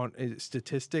like on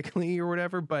statistically or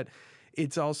whatever, but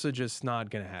it's also just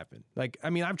not gonna happen. Like, I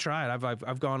mean, I've tried.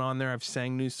 I've gone on there. I've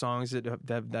sang new songs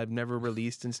that I've never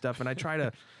released and stuff, and I try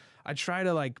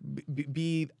to like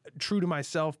be true to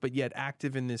myself, but yet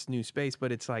active in this new space.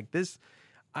 But it's like this,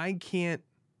 I can't.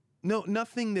 No,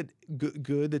 nothing that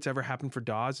good that's ever happened for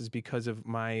Dawes is because of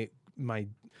my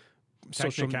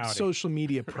social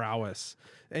media prowess,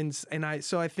 and I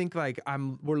think like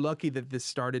we're lucky that this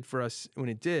started for us when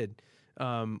it did.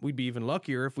 We'd be even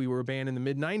luckier if we were a band in the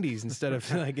mid 90s instead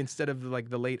of like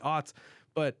the late aughts.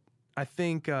 But I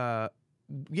think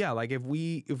like if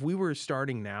we were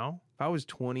starting now, if I was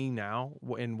 20 now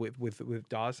and with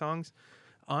Dawes songs,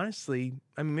 honestly,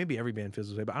 I mean, maybe every band feels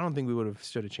this way, but I don't think we would have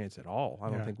stood a chance at all.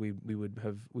 I don't think we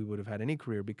would have had any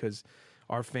career, because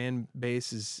our fan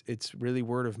base it's really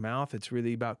word of mouth. It's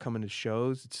really about coming to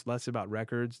shows. It's less about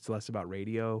records. It's less about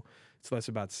radio. It's less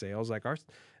about sales. I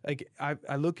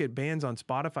look at bands on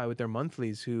Spotify with their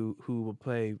monthlies who will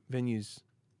play venues,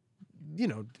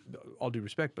 all due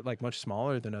respect, but like much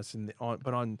smaller than us.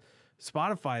 But on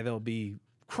Spotify, they'll be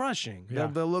crushing. Yeah.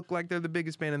 They'll look like they're the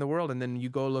biggest band in the world, and then you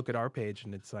go look at our page,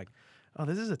 and it's like, oh,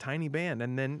 this is a tiny band.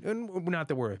 And not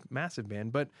that we're a massive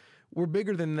band, but we're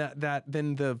bigger than that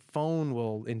than the phone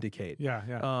will indicate.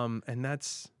 Yeah. And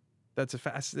that's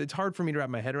it's hard for me to wrap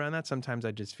my head around that. Sometimes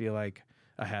I just feel like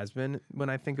a has-been when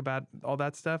I think about all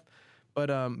that stuff. But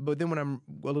then when I'm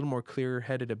a little more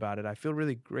clear-headed about it, I feel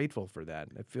really grateful for that.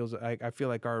 I feel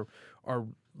like our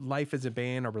life as a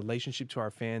band, our relationship to our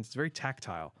fans, it's very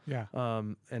tactile. Yeah.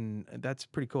 And that's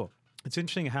pretty cool. It's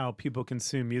interesting how people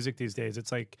consume music these days.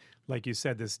 It's like you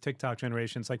said, this TikTok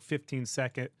generation, it's like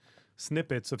 15-second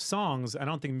snippets of songs. I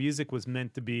don't think music was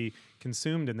meant to be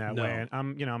consumed in that way.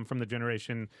 And I'm from the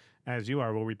generation as you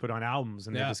are, where we put on albums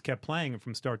and they just kept playing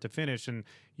from start to finish. And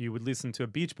you would listen to a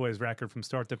Beach Boys record from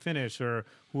start to finish, or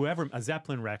whoever, a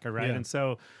Zeppelin record, right? Yeah. And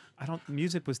so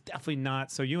music was definitely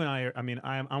not. So you and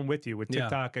I'm with you with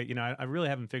TikTok. Yeah. I really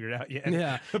haven't figured it out yet.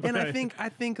 Yeah. And I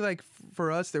think like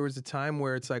for us, there was a time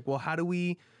where it's like, well, how do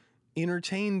we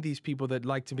entertain these people that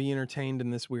like to be entertained in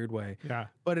this weird way? Yeah.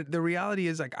 But the reality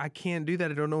is, like, I can't do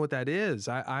that. I don't know what that is.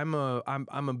 I'm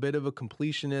a bit of a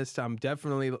completionist. I'm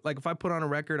definitely like, if I put on a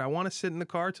record, I want to sit in the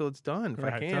car till it's done if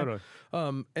I can.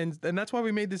 Totally. And that's why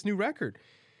we made this new record.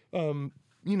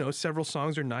 Several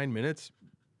songs are 9 minutes,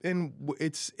 and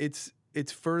it's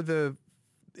for the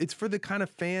it's for the kind of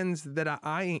fans that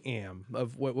I am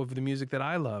of the music that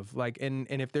I love. Like, and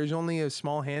if there's only a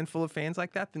small handful of fans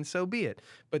like that, then so be it.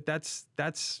 But that's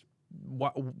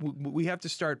what we have to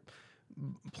start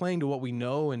playing to what we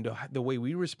know and to the way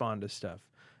we respond to stuff,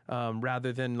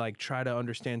 rather than like try to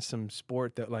understand some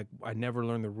sport that like I never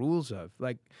learned the rules of.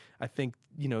 Like, I think,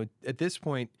 at this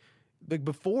point, like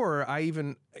before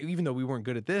even though we weren't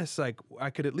good at this, like I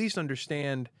could at least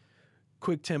understand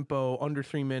quick tempo, under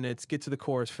 3 minutes, get to the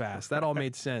chorus fast. That all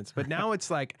made sense. But now it's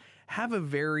like, have a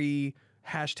very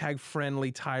hashtag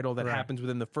friendly title that happens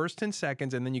within the first 10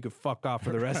 seconds, and then you can fuck off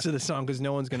for the rest of the song because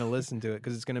no one's going to listen to it,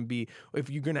 because it's going to be,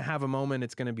 if you're going to have a moment,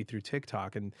 it's going to be through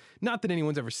TikTok. And not that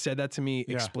anyone's ever said that to me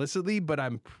explicitly, but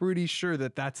I'm pretty sure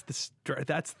that that's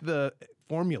the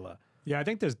formula. Yeah, I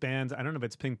think there's bands, I don't know if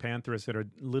it's Pink Panthers, that are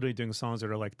literally doing songs that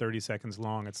are like 30 seconds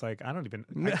long. It's like, I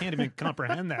can't even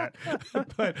comprehend that.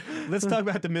 But let's talk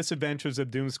about the misadventures of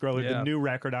Doomscroller, the new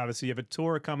record, obviously. You have a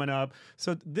tour coming up.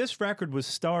 So this record was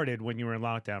started when you were in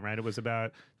lockdown, right? It was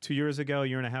about 2 years ago, a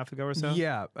year and a half ago or so?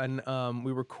 Yeah, and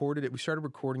we recorded it. We started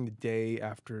recording the day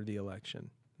after the election,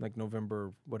 like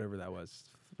November, whatever that was.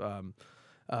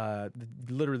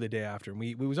 Literally the day after. And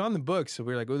we was on the books, so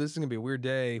we were like, oh, this is gonna be a weird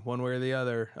day, one way or the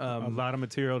other. A lot of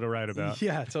material to write about.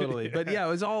 Yeah, totally. But yeah, it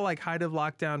was all like height of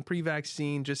lockdown,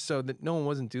 pre-vaccine, just so that no one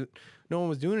was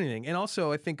doing anything. And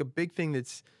also, I think a big thing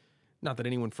that's, not that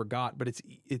anyone forgot, but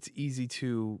it's easy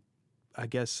to, I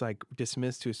guess, like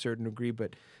dismiss to a certain degree,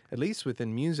 but at least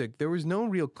within music, there was no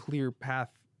real clear path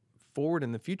forward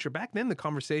in the future. Back then, the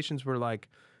conversations were like,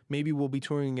 maybe we'll be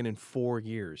touring again in 4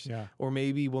 years. Yeah. Or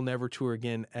maybe we'll never tour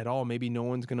again at all. Maybe no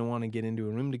one's going to want to get into a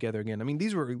room together again. I mean,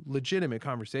 these were legitimate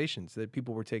conversations that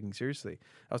people were taking seriously.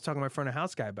 I was talking to my front of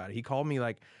house guy about it. He called me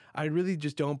like, I really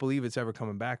just don't believe it's ever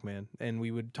coming back, man. And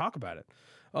we would talk about it.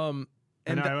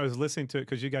 And I was listening to it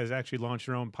because you guys actually launched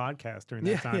your own podcast during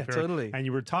that time. Yeah, totally. And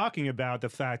you were talking about the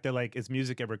fact that, like, is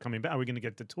music ever coming back? Are we going to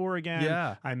get to tour again?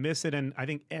 Yeah. I miss it. And I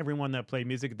think everyone that played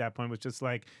music at that point was just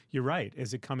like, you're right.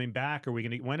 Is it coming back? Are we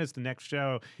going to, when is the next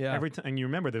show? Yeah. Every time, and you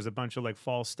remember there's a bunch of like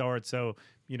false starts. So,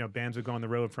 bands would go on the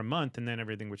road for a month and then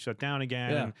everything would shut down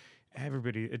again. Yeah. And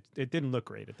everybody, it didn't look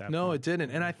great at that point. No, it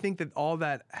didn't. And I think that all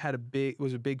that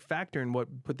was a big factor in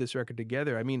what put this record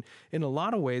together. I mean, in a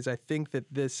lot of ways, I think that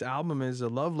this album is a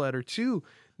love letter to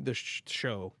the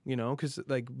show, because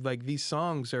like these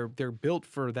songs they're built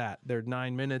for that. They're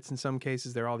 9 minutes in some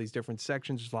cases. They're all these different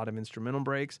sections. There's a lot of instrumental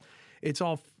breaks. It's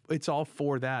all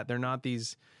for that. They're not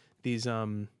these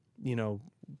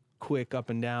quick up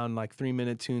and down like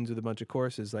 3-minute tunes with a bunch of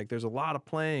choruses. Like there's a lot of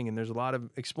playing and there's a lot of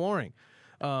exploring.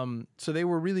 So they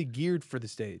were really geared for the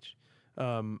stage.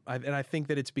 And I think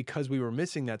that it's because we were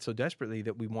missing that so desperately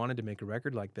that we wanted to make a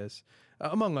record like this,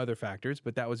 among other factors,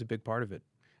 but that was a big part of it.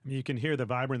 I mean, you can hear the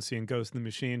vibrancy in Ghost in the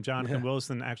Machine. Jonathan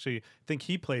Wilson, actually, I think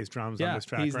he plays drums on this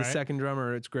track, he's right? the second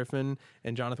drummer. It's Griffin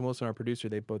and Jonathan Wilson, our producer.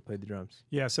 They both played the drums.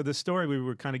 Yeah, so the story, we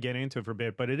were kind of getting into it for a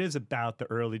bit, but it is about the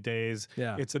early days.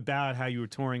 Yeah. It's about how you were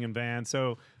touring in vans.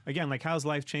 So, again, like, how's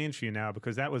life changed for you now?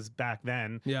 Because that was back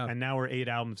then, and now we're 8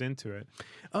 albums into it.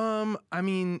 I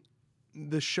mean,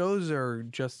 the shows are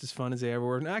just as fun as they ever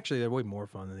were. And actually, they're way more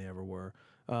fun than they ever were.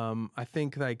 I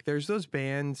think, like, there's those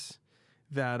bands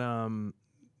that...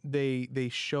 They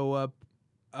show up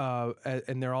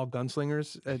and they're all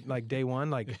gunslingers at like day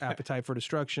one, like Appetite for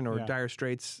Destruction or Dire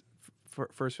Straits'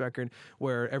 first record,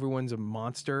 where everyone's a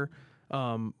monster,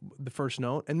 the first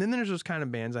note. And then there's those kind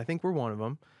of bands, I think we're one of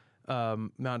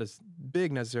them, not as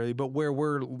big necessarily, but where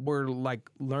we're like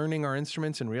learning our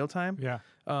instruments in real time. Yeah.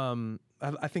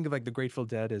 I think of like the Grateful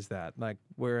Dead as that, like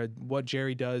where what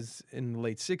Jerry does in the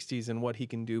late 60s and what he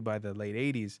can do by the late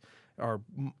 80s are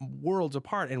worlds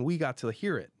apart, and we got to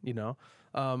hear it,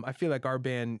 I feel like our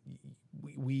band,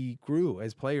 we grew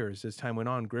as players as time went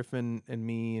on. Griffin and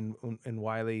me and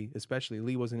Wiley, especially.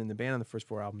 Lee wasn't in the band on the first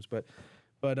 4 albums, but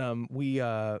we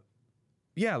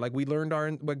like we learned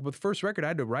like with the first record, I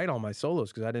had to write all my solos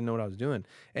because I didn't know what I was doing,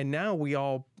 and now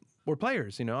we're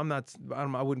players,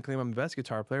 I wouldn't claim I'm the best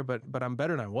guitar player, but I'm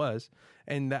better than I was,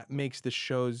 and that makes the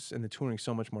shows and the touring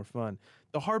so much more fun.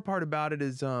 The hard part about it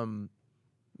is,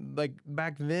 like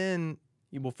back then,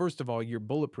 well, first of all, you're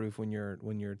bulletproof when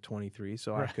you're 23.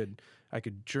 So right. I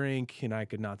could drink and I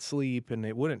could not sleep, and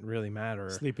it wouldn't really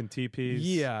matter. Sleep in teepees.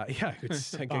 Yeah, I could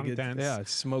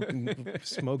smoke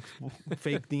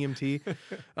fake DMT,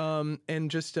 and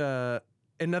just and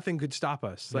nothing could stop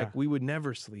us. Like we would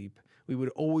never sleep. We would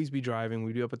always be driving.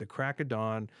 We'd be up at the crack of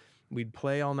dawn. We'd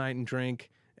play all night and drink,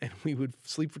 and we would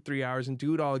sleep for 3 hours and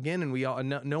do it all again.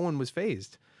 And no one was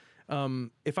fazed.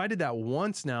 If I did that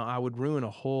once now, I would ruin a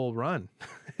whole run.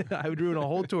 I would ruin a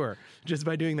whole tour just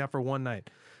by doing that for one night.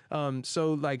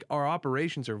 So like our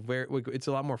operations are it's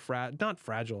a lot more not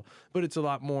fragile, but it's a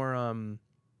lot more,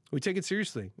 we take it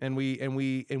seriously, and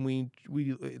we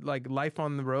like life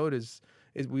on the road is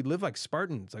we live like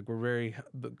Spartans. Like we're very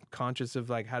conscious of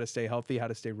like how to stay healthy, how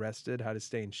to stay rested, how to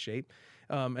stay in shape.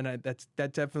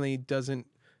 That definitely doesn't,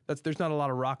 there's not a lot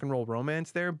of rock and roll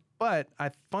romance there, but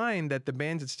I find that the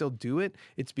bands that still do it,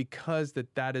 it's because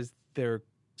that is their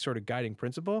sort of guiding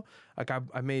principle. Like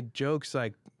I made jokes,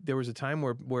 like there was a time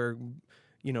where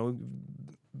you know,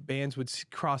 bands would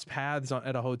cross paths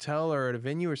at a hotel or at a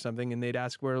venue or something, and they'd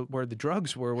ask where the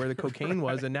drugs were, where the cocaine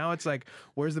was, and now it's like,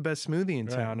 where's the best smoothie in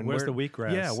town? And where's the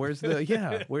wheatgrass? Yeah,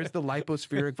 where's the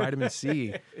lipospheric vitamin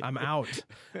C? I'm out.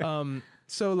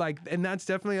 So like, and that's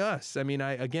definitely us. I mean,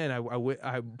 I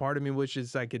part of me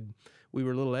wishes we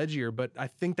were a little edgier, but I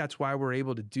think that's why we're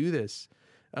able to do this.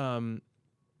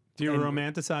 Do you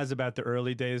romanticize about the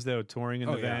early days though, touring in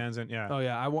the vans and Oh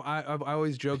yeah, I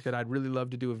always joke that I'd really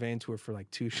love to do a van tour for like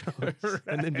 2 shows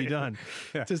and then be done.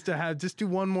 Just do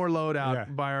one more load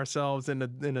out by ourselves in a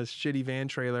shitty van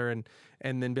trailer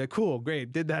and then be like, cool,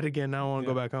 great, did that again. Now I want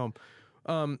to go back home.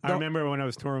 I remember when I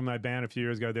was touring my band a few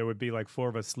years ago, there would be like 4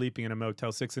 of us sleeping in a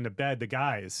Motel 6 in the bed, the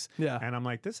guys. Yeah. And I'm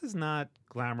like, this is not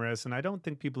glamorous, and I don't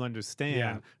think people understand.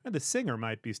 Yeah. And the singer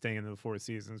might be staying in the Four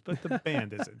Seasons, but the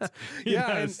band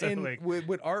isn't.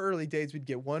 With our early days, we'd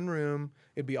get one room.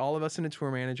 It'd be all of us and a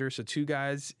tour manager, so 2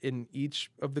 guys in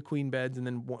each of the queen beds, and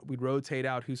then we'd rotate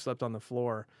out who slept on the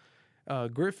floor.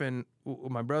 Griffin,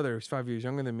 my brother, who's 5 years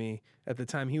younger than me, at the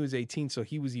time he was 18, so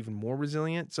he was even more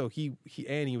resilient. So he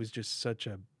was just such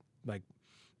a like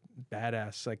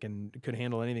badass, like, and could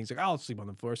handle anything. He's like, I'll sleep on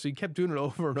the floor. So he kept doing it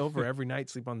over and over every night,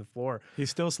 sleep on the floor. He's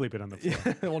still sleeping on the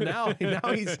floor. Well,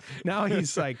 now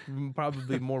he's like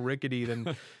probably more rickety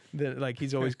than like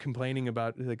he's always complaining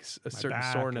about like a certain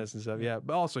soreness and stuff. Yeah,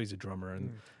 but also he's a drummer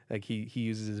and like he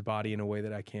uses his body in a way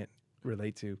that I can't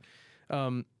relate to.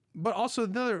 But also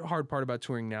the other hard part about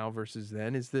touring now versus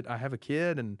then is that I have a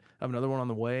kid and I have another one on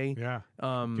the way. Yeah.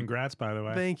 Congrats, by the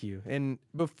way. Thank you. And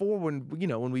before,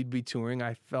 when we'd be touring,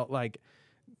 I felt like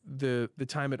the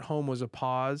time at home was a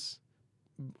pause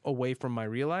away from my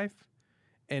real life.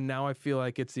 And now I feel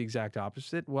like it's the exact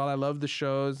opposite. While I love the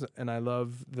shows and I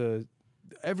love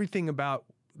everything about,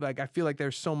 like, I feel like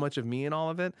there's so much of me in all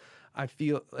of it. I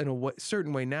feel in a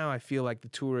certain way now, I feel like the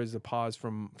tour is a pause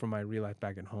from my real life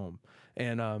back at home.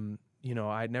 And,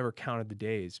 I never counted the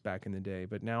days back in the day,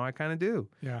 but now I kind of do.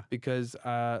 Yeah. Because,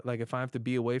 like, if I have to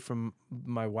be away from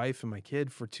my wife and my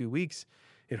kid for 2 weeks,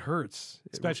 it hurts.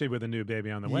 Especially with a new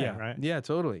baby on the way, right? Yeah,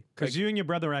 totally. Because you and your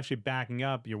brother were actually backing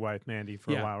up your wife, Mandy,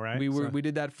 for a while, right? We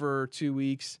did that for 2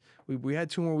 weeks. We had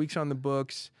 2 more weeks on the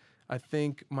books. I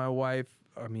think my wife,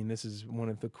 I mean, this is one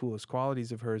of the coolest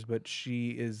qualities of hers, but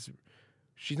she's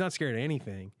not scared of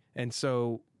anything. And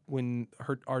so when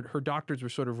her doctors were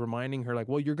sort of reminding her, like,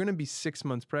 well, you're going to be 6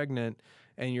 months pregnant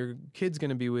and your kid's going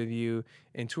to be with you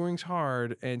and touring's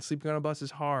hard and sleeping on a bus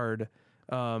is hard.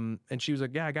 And she was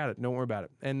like, yeah, I got it. Don't worry about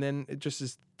it. And then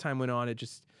as time went on,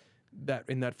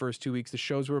 in that first 2 weeks, the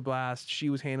shows were a blast. She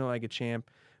was handling like a champ,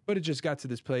 but it just got to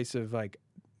this place of like,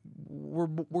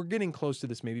 we're getting close to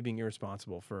this maybe being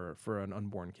irresponsible for an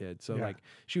unborn kid. So like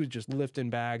she was just lifting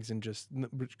bags and just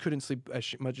couldn't sleep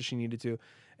as much as she needed to.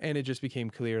 And it just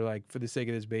became clear, like, for the sake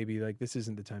of this baby, like, this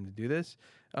isn't the time to do this.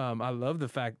 I love the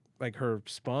fact, like, her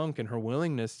spunk and her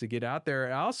willingness to get out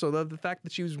there. I also love the fact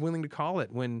that she was willing to call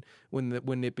it when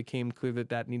it became clear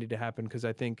that needed to happen. Cause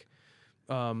I think,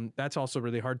 that's also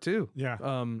really hard too.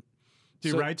 Yeah. Do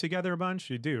you write together a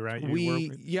bunch? You do, right?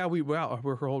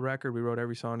 We're her whole record. We wrote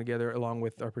every song together along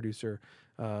with our producer,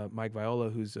 Mike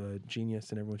Viola, who's a genius,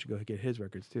 and everyone should go get his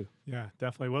records too. Yeah,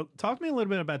 definitely. Well, talk to me a little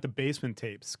bit about the Basement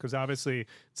tapes, because obviously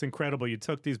it's incredible. You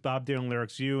took these Bob Dylan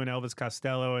lyrics, you and Elvis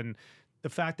Costello, and the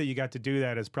fact that you got to do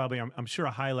that is probably, I'm sure,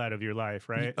 a highlight of your life,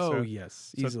 right?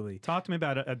 Yes, easily. Talk to me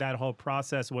about that whole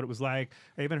process, what it was like.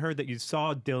 I even heard that you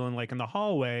saw Dylan like in the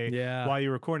hallway while you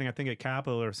were recording, I think at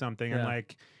Capitol or something, and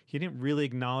like he didn't really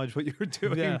acknowledge what you were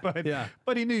doing,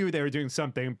 but he knew they were doing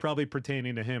something probably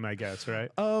pertaining to him, I guess, right?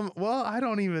 Well, I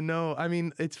don't even know. I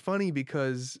mean, it's funny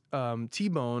because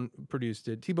T-Bone produced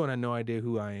it. T-Bone had no idea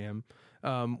who I am.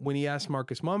 When he asked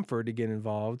Marcus Mumford to get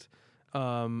involved,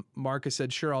 Marcus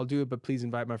said, "Sure, I'll do it, but please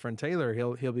invite my friend Taylor.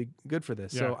 He'll be good for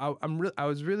this." Yeah. So I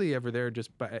was really ever there just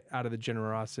out of the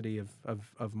generosity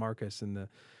of Marcus and the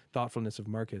thoughtfulness of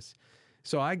Marcus.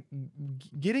 So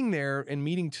getting there and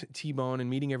meeting T-Bone and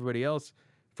meeting everybody else.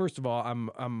 First of all,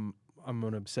 I'm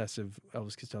an obsessive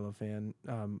Elvis Costello fan.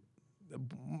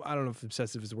 I don't know if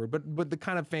obsessive is the word, but the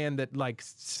kind of fan that like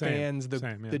spans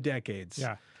the decades.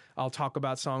 Yeah. I'll talk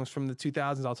about songs from the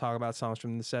 2000s. I'll talk about songs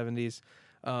from the 70s.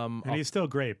 And he's still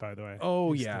great, by the way.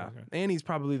 Oh He's yeah, still great. and he's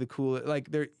probably the coolest. Like,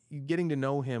 getting to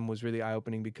know him was really eye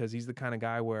opening because he's the kind of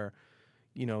guy where,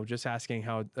 just asking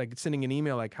how, like, sending an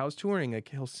email like, how's touring? Like,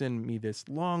 he'll send me this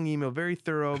long email, very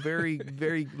thorough, very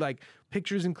very like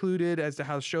pictures included as to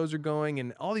how shows are going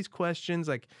and all these questions.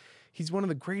 Like, he's one of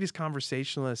the greatest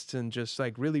conversationalists and just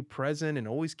like really present and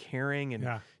always caring, and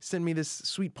sent me this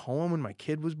sweet poem when my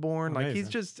kid was born. Amazing. Like, he's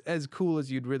just as cool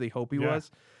as you'd really hope he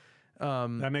was.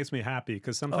 That makes me happy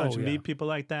because sometimes you meet people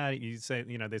like that. You say,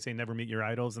 they say never meet your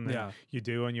idols, and then you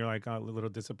do, and you're like a little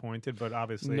disappointed. But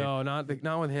obviously, no, not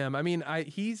with him. I mean, I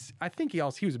think he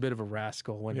was a bit of a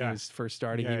rascal when he was first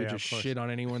starting. He would just shit on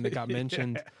anyone that got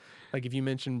mentioned. Like, if you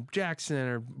mentioned Jackson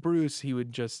or Bruce, he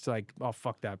would just like, oh,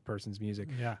 fuck that person's music.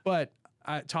 Yeah. But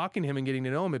talking to him and getting to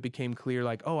know him, it became clear,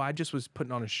 like, oh, I just was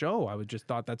putting on a show. I would just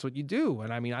thought that's what you do.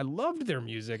 And I mean, I loved their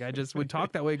music. I just would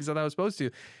talk that way because I thought I was supposed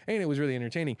to. And it was really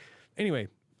entertaining. Anyway,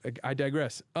 I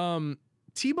digress.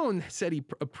 T-Bone said he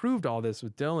approved all this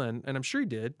with Dylan, and I'm sure he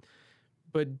did.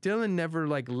 But Dylan never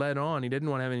like led on. He didn't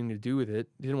want to have anything to do with it.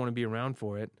 He didn't want to be around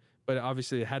for it. But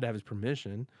obviously, it had to have his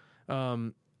permission.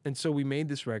 And so we made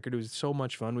this record. It was so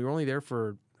much fun. We were only there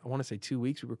for, I want to say, 2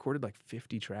 weeks. We recorded like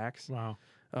 50 tracks. Wow.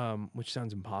 Which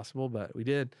sounds impossible, but we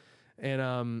did.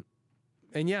 And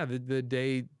yeah, the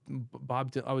day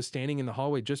I was standing in the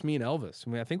hallway, just me and Elvis. I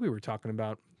mean, I think we were talking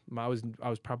about, I was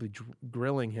probably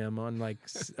grilling him on like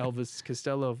Elvis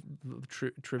Costello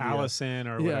trivia. Allison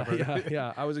or whatever.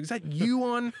 Yeah. I was like, is that you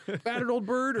on Battered Old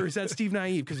Bird, or is that Steve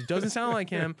Naive? Because it doesn't sound like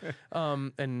him.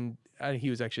 And he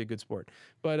was actually a good sport.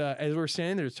 But as we're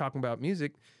standing there just talking about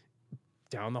music,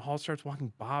 down the hall starts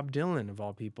walking Bob Dylan, of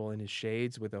all people, in his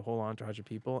shades with a whole entourage of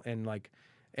people. And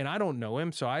I don't know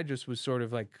him, so I just was sort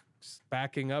of like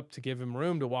backing up to give him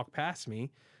room to walk past me.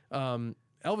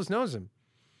 Elvis knows him.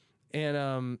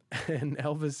 And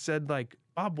Elvis said, like,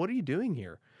 Bob, what are you doing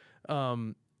here?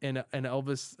 And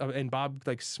Elvis and Bob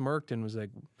like smirked and was like,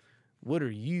 what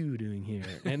are you doing here?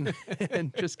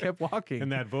 And just kept walking. In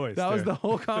that voice. That was the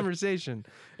whole conversation.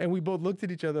 And we both looked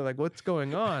at each other like, what's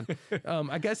going on?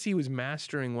 I guess he was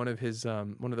mastering one of his,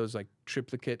 one of those like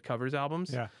triplicate covers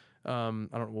albums. Yeah. I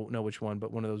don't know which one,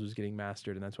 but one of those was getting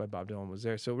mastered, and that's why Bob Dylan was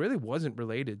there. So it really wasn't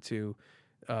related to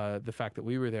the fact that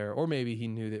we were there, or maybe he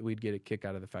knew that we'd get a kick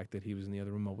out of the fact that he was in the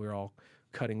other room while we were all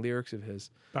cutting lyrics of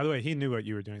his. By the way, he knew what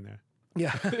you were doing there.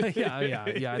 Yeah,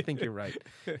 yeah. I think you're right.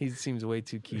 He seems way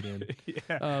too keyed in.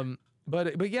 Yeah.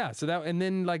 But yeah. So that, and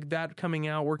then like that coming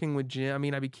out, working with Jim. I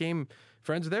mean, I became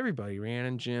friends with everybody: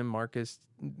 Rhiannon, Jim, Marcus,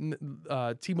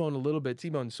 T-Bone a little bit.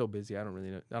 T-Bone's so busy. I don't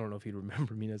really know. I don't know if he'd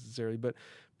remember me necessarily, but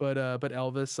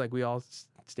Elvis, like, we all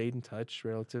stayed in touch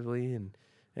relatively, and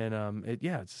it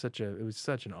was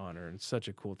such an honor and such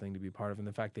a cool thing to be part of, and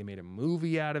the fact they made a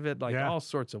movie out of it, like all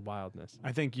sorts of wildness.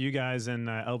 I think you guys and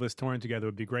Elvis touring together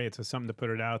would be great. So something to put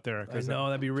it out there. I know,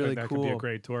 that'd be really cool. That could be a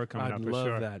great tour coming up for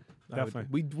sure. I'd love that.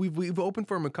 Definitely. We've opened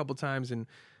for him a couple times, and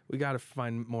we got to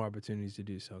find more opportunities to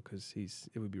do so, because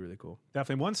it would be really cool.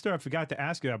 Definitely. One story I forgot to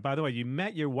ask you about, by the way, you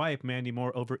met your wife, Mandy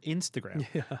Moore, over Instagram.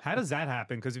 Yeah. How does that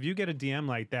happen? Because if you get a DM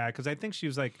like that, because I think she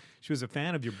was a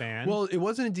fan of your band. Well, it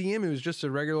wasn't a DM. It was just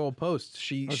a regular old post.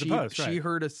 She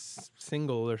heard a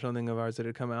single or something of ours that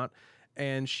had come out,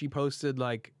 and she posted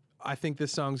like, I think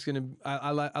this song's going to,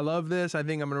 I love this. I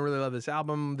think I'm going to really love this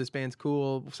album. This band's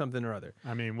cool, something or other.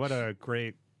 I mean, what a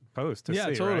great post to see. Yeah,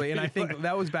 totally. Right? And I think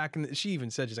that was back in, she even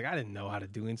said, she's like, I didn't know how to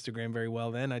do Instagram very well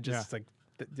then. I just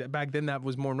back then that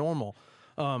was more normal.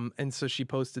 And so she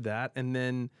posted that, and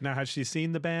then... Now, has she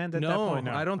seen the band at that point?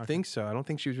 No, I don't think so. I don't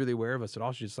think she was really aware of us at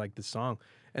all. She just liked the song.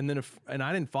 And then, and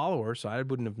I didn't follow her, so I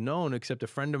wouldn't have known, except a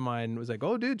friend of mine was like,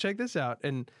 oh, dude, check this out.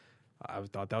 And I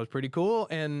thought that was pretty cool.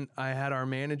 And I had our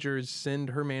managers send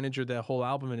her manager the whole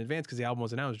album in advance, because the album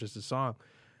wasn't out, it was just a song.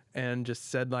 And just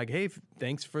said like, hey,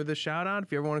 thanks for the shout out.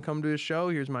 If you ever want to come to a show,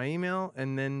 here's my email.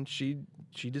 And then she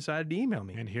decided to email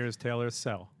me. And here's Taylor's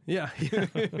cell. Yeah.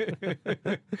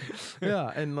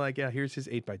 Yeah. And like, yeah, here's his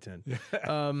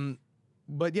 8x10.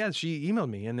 But yeah, she emailed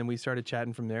me, and then we started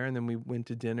chatting from there. And then we went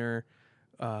to dinner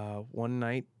one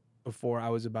night before I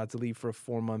was about to leave for a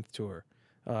 4-month tour.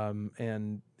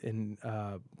 And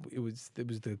it was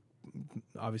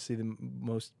obviously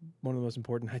one of the most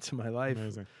important nights of my life.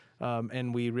 Amazing.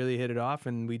 And we really hit it off,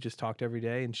 and we just talked every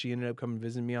day, and she ended up coming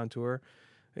visit me on tour.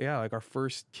 Yeah, like our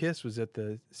first kiss was at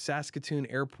the Saskatoon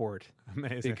airport.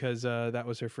 Amazing. Because that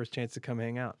was her first chance to come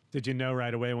hang out. Did you know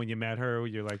right away when you met her,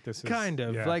 you're like, this is... Kind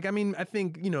of. Yeah. Like, I mean, I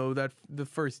think, that the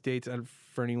first dates,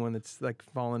 for anyone that's like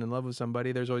fallen in love with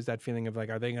somebody, there's always that feeling of like,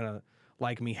 are they going to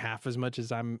like me half as much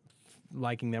as I'm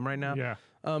liking them right now. Yeah.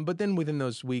 But then within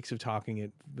those weeks of talking,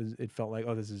 it felt like,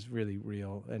 oh, this is really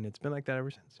real, and it's been like that ever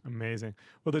since. Amazing.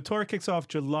 Well, the tour kicks off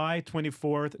July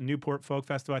 24th, Newport Folk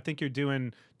Festival. I think you're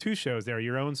doing 2 shows there: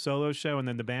 your own solo show and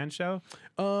then the band show.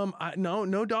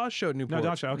 No Dawes show at Newport. No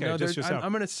Dawes show. Okay, no, just yourself.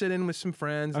 I'm gonna sit in with some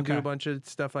friends and do a bunch of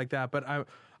stuff like that. But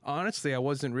honestly, I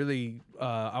wasn't really.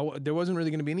 There wasn't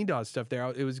really going to be any Dawes stuff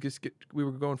there. It was just we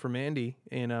were going for Mandy,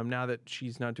 and now that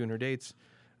she's not doing her dates,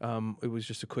 it was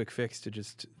just a quick fix to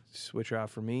just switch her out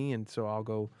for me, and so I'll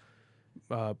go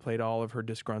play to all of her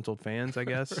disgruntled fans, I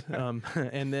guess.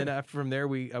 And then from there,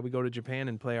 we go to Japan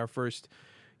and play our first,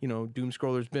 Doom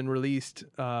Scroller's been released.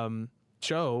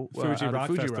 Show Fuji Rock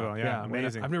Fuji Festival. Rock. Yeah,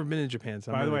 amazing. I've never been to Japan,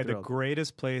 so by I'm the way, really the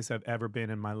greatest place I've ever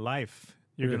been in my life.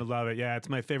 You're Really? gonna love it. Yeah, it's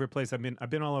my favorite place. I've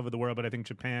been all over the world, but I think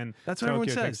Japan, That's what Tokyo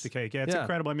everyone takes says. the cake. Yeah, it's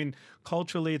incredible. I mean,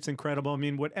 culturally, it's incredible. I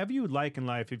mean, whatever you like in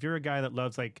life, if you're a guy that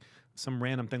loves like some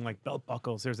random thing like belt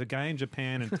buckles, there's a guy in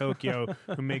Japan and Tokyo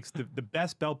who makes the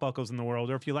best belt buckles in the world.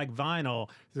 Or if you like vinyl,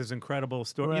 there's incredible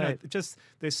store. Right. Just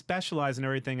they specialize in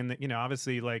everything, and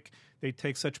obviously like they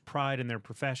take such pride in their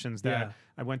professions that Yeah.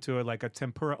 I went to a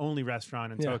tempura only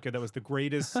restaurant in Tokyo that was the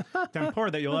greatest tempura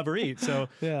that you'll ever eat. So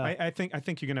Yeah. I think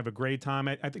you're gonna have a great time.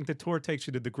 I think the tour takes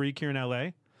you to the Greek here in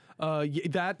LA.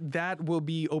 that will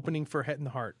be opening for Head and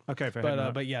the Heart. Okay, for Head and the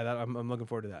Heart. But yeah, I'm looking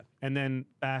forward to that. And then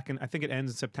back, and I think it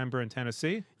ends in September in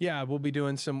Tennessee. Yeah, we'll be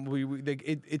doing some.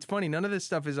 It's funny. None of this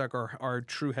stuff is like our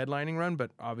true headlining run,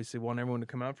 but obviously want everyone to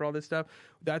come out for all this stuff.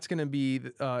 That's going to be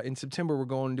in September. We're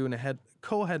going and doing a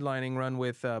co-headlining run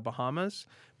with Bahamas,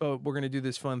 but we're going to do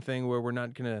this fun thing where we're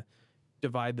not going to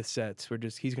divide the sets.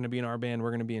 He's going to be in our band, we're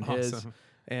going to be in his, Awesome.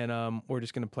 and we're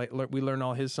just going to play. We learn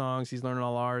all his songs, he's learning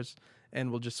all ours. And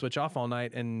we'll just switch off all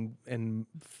night and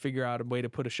figure out a way to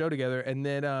put a show together. And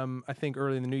then I think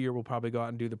early in the new year we'll probably go out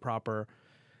and do the proper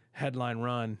headline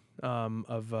run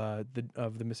of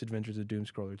the Misadventures of Doom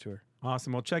Scroller tour.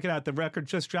 Awesome. Well, check it out. The record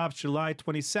just drops July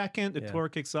 22nd. The tour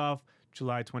kicks off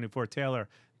July 24th. Taylor,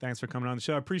 thanks for coming on the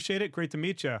show. I appreciate it. Great to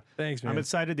meet you. Thanks, man. I'm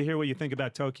excited to hear what you think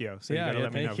about Tokyo. So you got to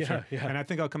let me know. For sure. yeah. And I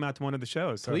think I'll come out to one of the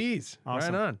shows. So. Please.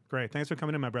 Awesome. Right on. Great. Thanks for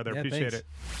coming in, my brother. Yeah, Appreciate thanks.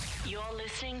 it. You're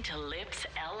listening to Lips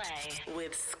LA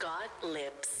with Scott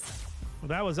Lips. Well,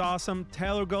 that was awesome.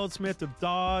 Taylor Goldsmith of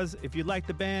Dawes. If you like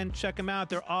the band, check them out.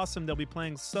 They're awesome. They'll be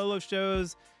playing solo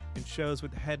shows and shows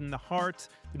with Head and the Heart.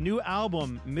 The new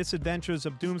album, Misadventures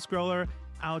of Doom Scroller,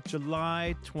 out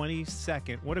July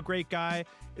 22nd. What a great guy.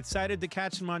 Excited to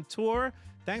catch him on tour.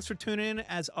 Thanks for tuning in,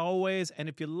 as always. And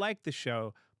if you like the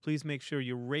show, please make sure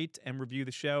you rate and review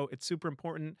the show. It's super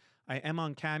important. I am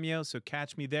on Cameo, so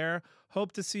catch me there.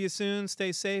 Hope to see you soon.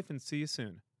 Stay safe, and see you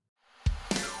soon.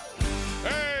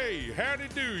 Hey, howdy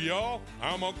do, y'all.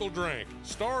 I'm Uncle Drank,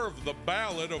 star of The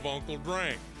Ballad of Uncle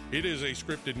Drank. It is a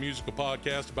scripted musical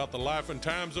podcast about the life and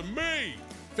times of me,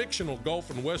 fictional Gulf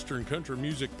and Western country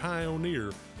music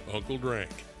pioneer, Uncle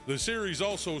Drank. The series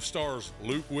also stars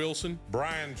Luke Wilson,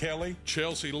 Brian Kelly,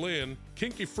 Chelsea Lynn,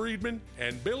 Kinky Friedman,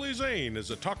 and Billy Zane as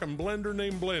a talking blender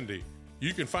named Blendy.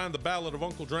 You can find The Ballad of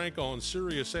Uncle Drank on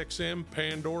SiriusXM,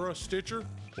 Pandora, Stitcher,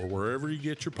 or wherever you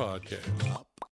get your podcasts.